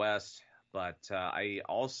Journey to the West, but I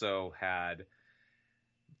also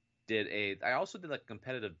did a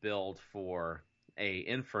competitive build for a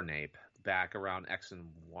Infernape back around X and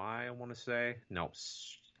Y, I want to say. No,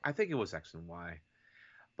 I think it was X and Y.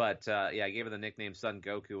 But yeah, I gave it the nickname Sun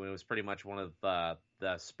Goku, and it was pretty much one of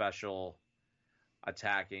the special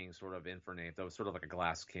attacking sort of Infernape that was sort of like a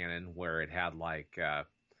glass cannon, where it had like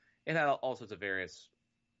it had all sorts of various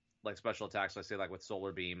like special attacks. I say like with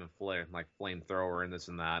Solar Beam and Flamethrower and this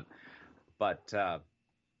and that. But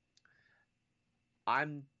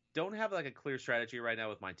I'm don't have like a clear strategy right now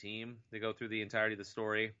with my team to go through the entirety of the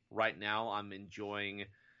story. Right now, I'm enjoying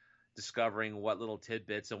discovering what little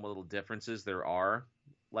tidbits and what little differences there are.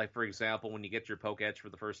 Like for example, when you get your Pokédex for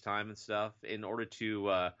the first time and stuff, in order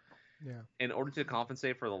to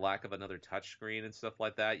compensate for the lack of another touch screen and stuff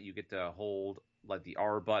like that, you get to hold like the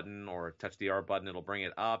R button or touch the R button. It'll bring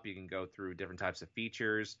it up. You can go through different types of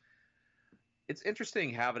features. It's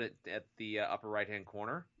interesting having it at the upper right hand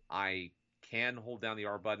corner. I can hold down the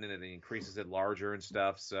R button and it increases it larger and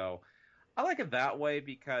stuff. So I like it that way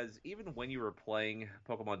because even when you were playing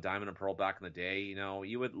Pokemon Diamond and Pearl back in the day,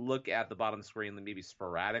 you would look at the bottom screen maybe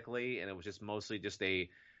sporadically, and it was just mostly just a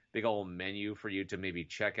big old menu for you to maybe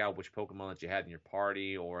check out which Pokemon that you had in your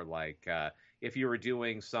party, or like if you were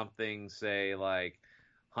doing something, say like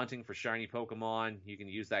hunting for shiny Pokemon, you can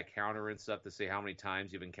use that counter and stuff to say how many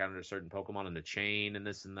times you've encountered a certain Pokemon in the chain and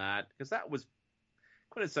this and that, because that was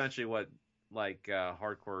quite essentially what like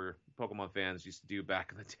hardcore Pokemon fans used to do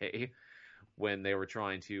back in the day when they were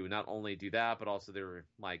trying to not only do that, but also they were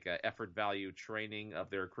like effort value training of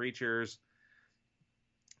their creatures.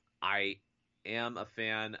 I am a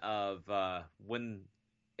fan of when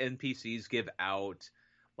NPCs give out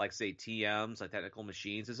like say TMs, like technical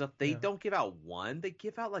machines and stuff. They don't give out one; they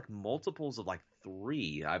give out like multiples of like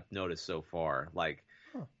 3. I've noticed so far. Like,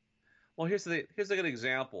 well, here's a good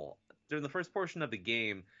example. During the first portion of the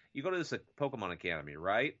game, you go to this Pokemon Academy,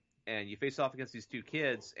 right? And you face off against these 2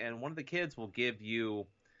 kids, and one of the kids will give you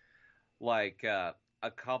like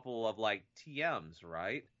a couple of like TMs,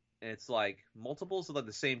 right? And it's like multiples of like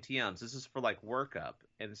the same TMs. This is for like workup.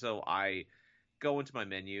 And so I go into my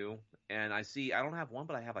menu and I see I don't have one,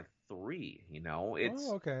 but I have like three, you know.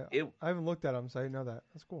 Oh, okay. It I haven't looked at them, so I didn't know that.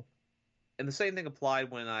 That's cool. and the same thing applied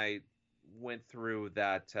when I went through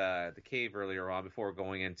that the cave earlier on before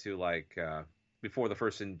going into like before the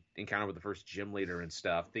first encounter with the first gym leader and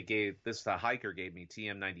stuff. The hiker gave me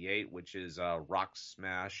TM98, which is rock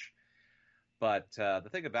smash. But the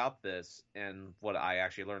thing about this, and what I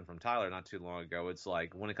actually learned from Tyler not too long ago, it's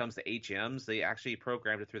like when it comes to HMs, they actually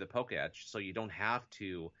programmed it through the Pokéetch, so you don't have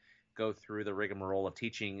to go through the rigmarole of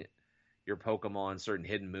teaching your Pokemon certain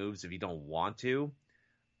hidden moves if you don't want to.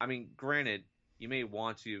 I mean, granted, you may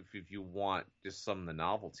want to if you want just some of the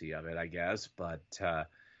novelty of it, I guess, but at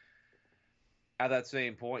that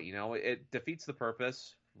same point, you know, it defeats the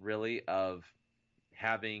purpose, really, of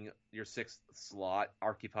having your sixth slot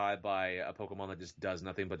occupied by a Pokemon that just does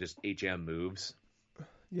nothing but just HM moves.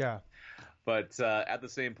 Yeah. But at the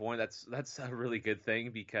same point, that's a really good thing,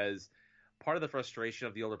 because part of the frustration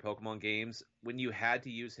of the older Pokemon games, when you had to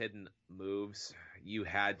use hidden moves, you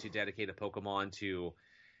had to dedicate a Pokemon to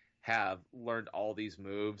have learned all these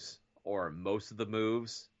moves, or most of the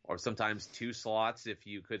moves, or sometimes two slots if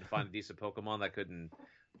you could find a decent Pokemon that couldn't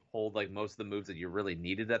hold like most of the moves that you really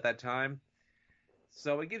needed at that time.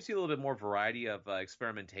 So it gives you a little bit more variety of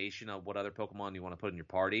experimentation of what other Pokemon you want to put in your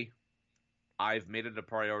party. I've made it a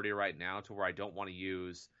priority right now to where I don't want to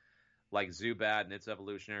use like Zubat and its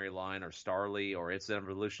evolutionary line, or Starly or its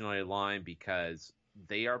evolutionary line, because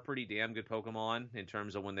they are pretty damn good Pokemon in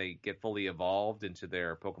terms of when they get fully evolved into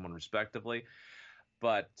their Pokemon respectively.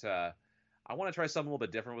 But I want to try something a little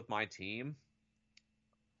bit different with my team.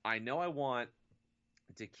 I know I want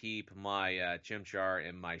to keep my Chimchar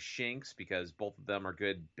and my Shinx, because both of them are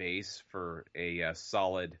good base for a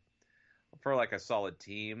solid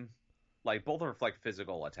team. Like, both are like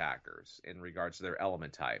physical attackers in regards to their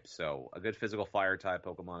element type. So a good physical fire type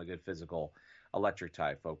Pokemon, a good physical electric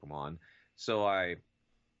type Pokemon. So I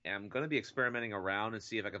am going to be experimenting around and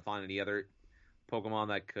see if I can find any other Pokemon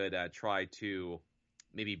that could try to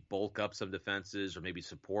maybe bulk up some defenses or maybe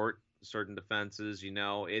support certain defenses. You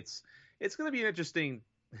know, it's going to be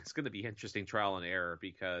interesting trial and error,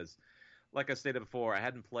 because like I stated before, I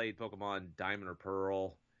hadn't played Pokemon Diamond or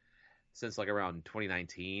Pearl since like around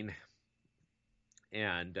 2019.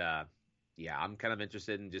 And yeah, I'm kind of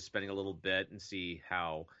interested in just spending a little bit and see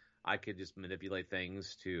how I could just manipulate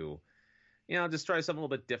things to, you know, just try something a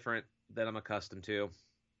little bit different than I'm accustomed to.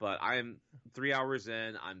 But I'm 3 hours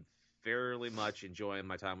in. I'm fairly much enjoying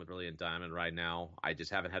my time with Brilliant Diamond right now. I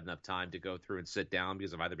just haven't had enough time to go through and sit down,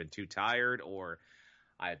 because I've either been too tired or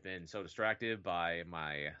I've been so distracted by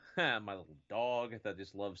my my little dog that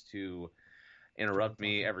just loves to interrupt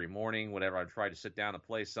me every morning whenever I try to sit down and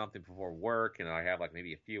play something before work, and I have like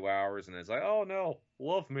maybe a few hours, and it's like, oh no,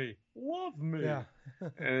 love me. Yeah.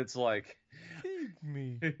 And it's like, feed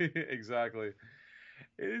me. Exactly.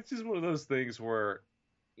 It's just one of those things where,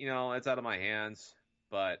 you know, it's out of my hands.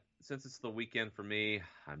 But since it's the weekend for me,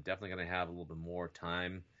 I'm definitely going to have a little bit more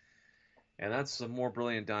time. And that's some more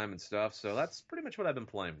Brilliant Diamond stuff. So that's pretty much what I've been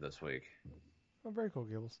playing for this week. Oh, very cool,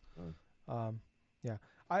 Gables. Yeah.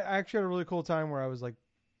 I actually had a really cool time where I was like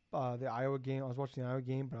the Iowa game. I was watching the Iowa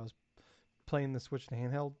game, but I was playing the Switch and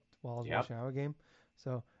handheld while I was watching the Iowa game.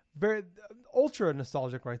 So very ultra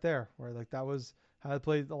nostalgic right there, where like that was how I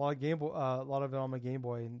played a lot of a lot of it on my Game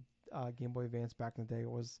Boy and Game Boy Advance back in the day. It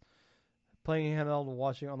was playing handheld and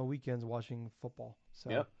watching on the weekends, watching football.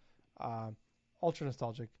 So ultra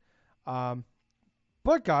nostalgic.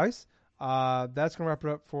 But guys, that's going to wrap it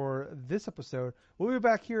up for this episode. We'll be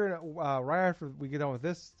back here right after we get done with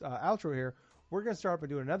this outro here. We're going to start up and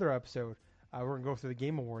do another episode. We're going to go through the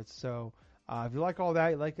Game Awards. So if you like all that,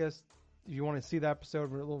 you like us, if you want to see that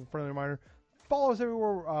episode, a little friendly reminder, follow us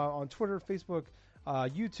everywhere on Twitter, Facebook,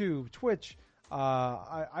 YouTube, Twitch,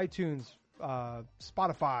 iTunes,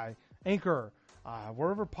 Spotify, Anchor,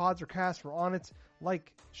 wherever pods are cast, we're on it.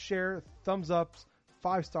 Like, share, thumbs ups,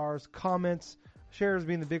 5 stars, comments, shares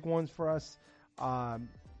being the big ones for us.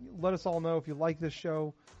 Let us all know if you like this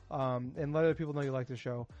show, and let other people know you like the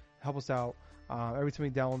show. Help us out. Every time we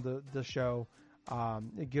download the show,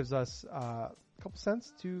 it gives us a couple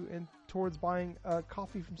cents towards buying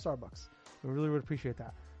coffee from Starbucks. We really would appreciate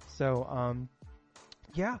that. So,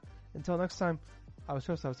 yeah, until next time, I was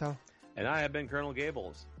Tyler. And I have been Colonel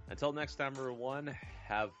Gables. Until next time, everyone,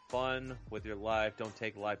 have fun with your life. Don't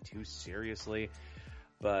take life too seriously.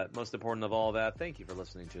 But most important of all that, thank you for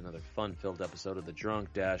listening to another fun-filled episode of the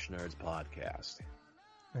Drunk Dash Nerds podcast.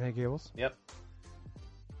 And hey, Gables. Yep.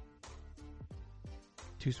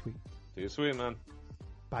 Too sweet. Too sweet, man.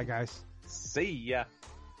 Bye, guys. See ya.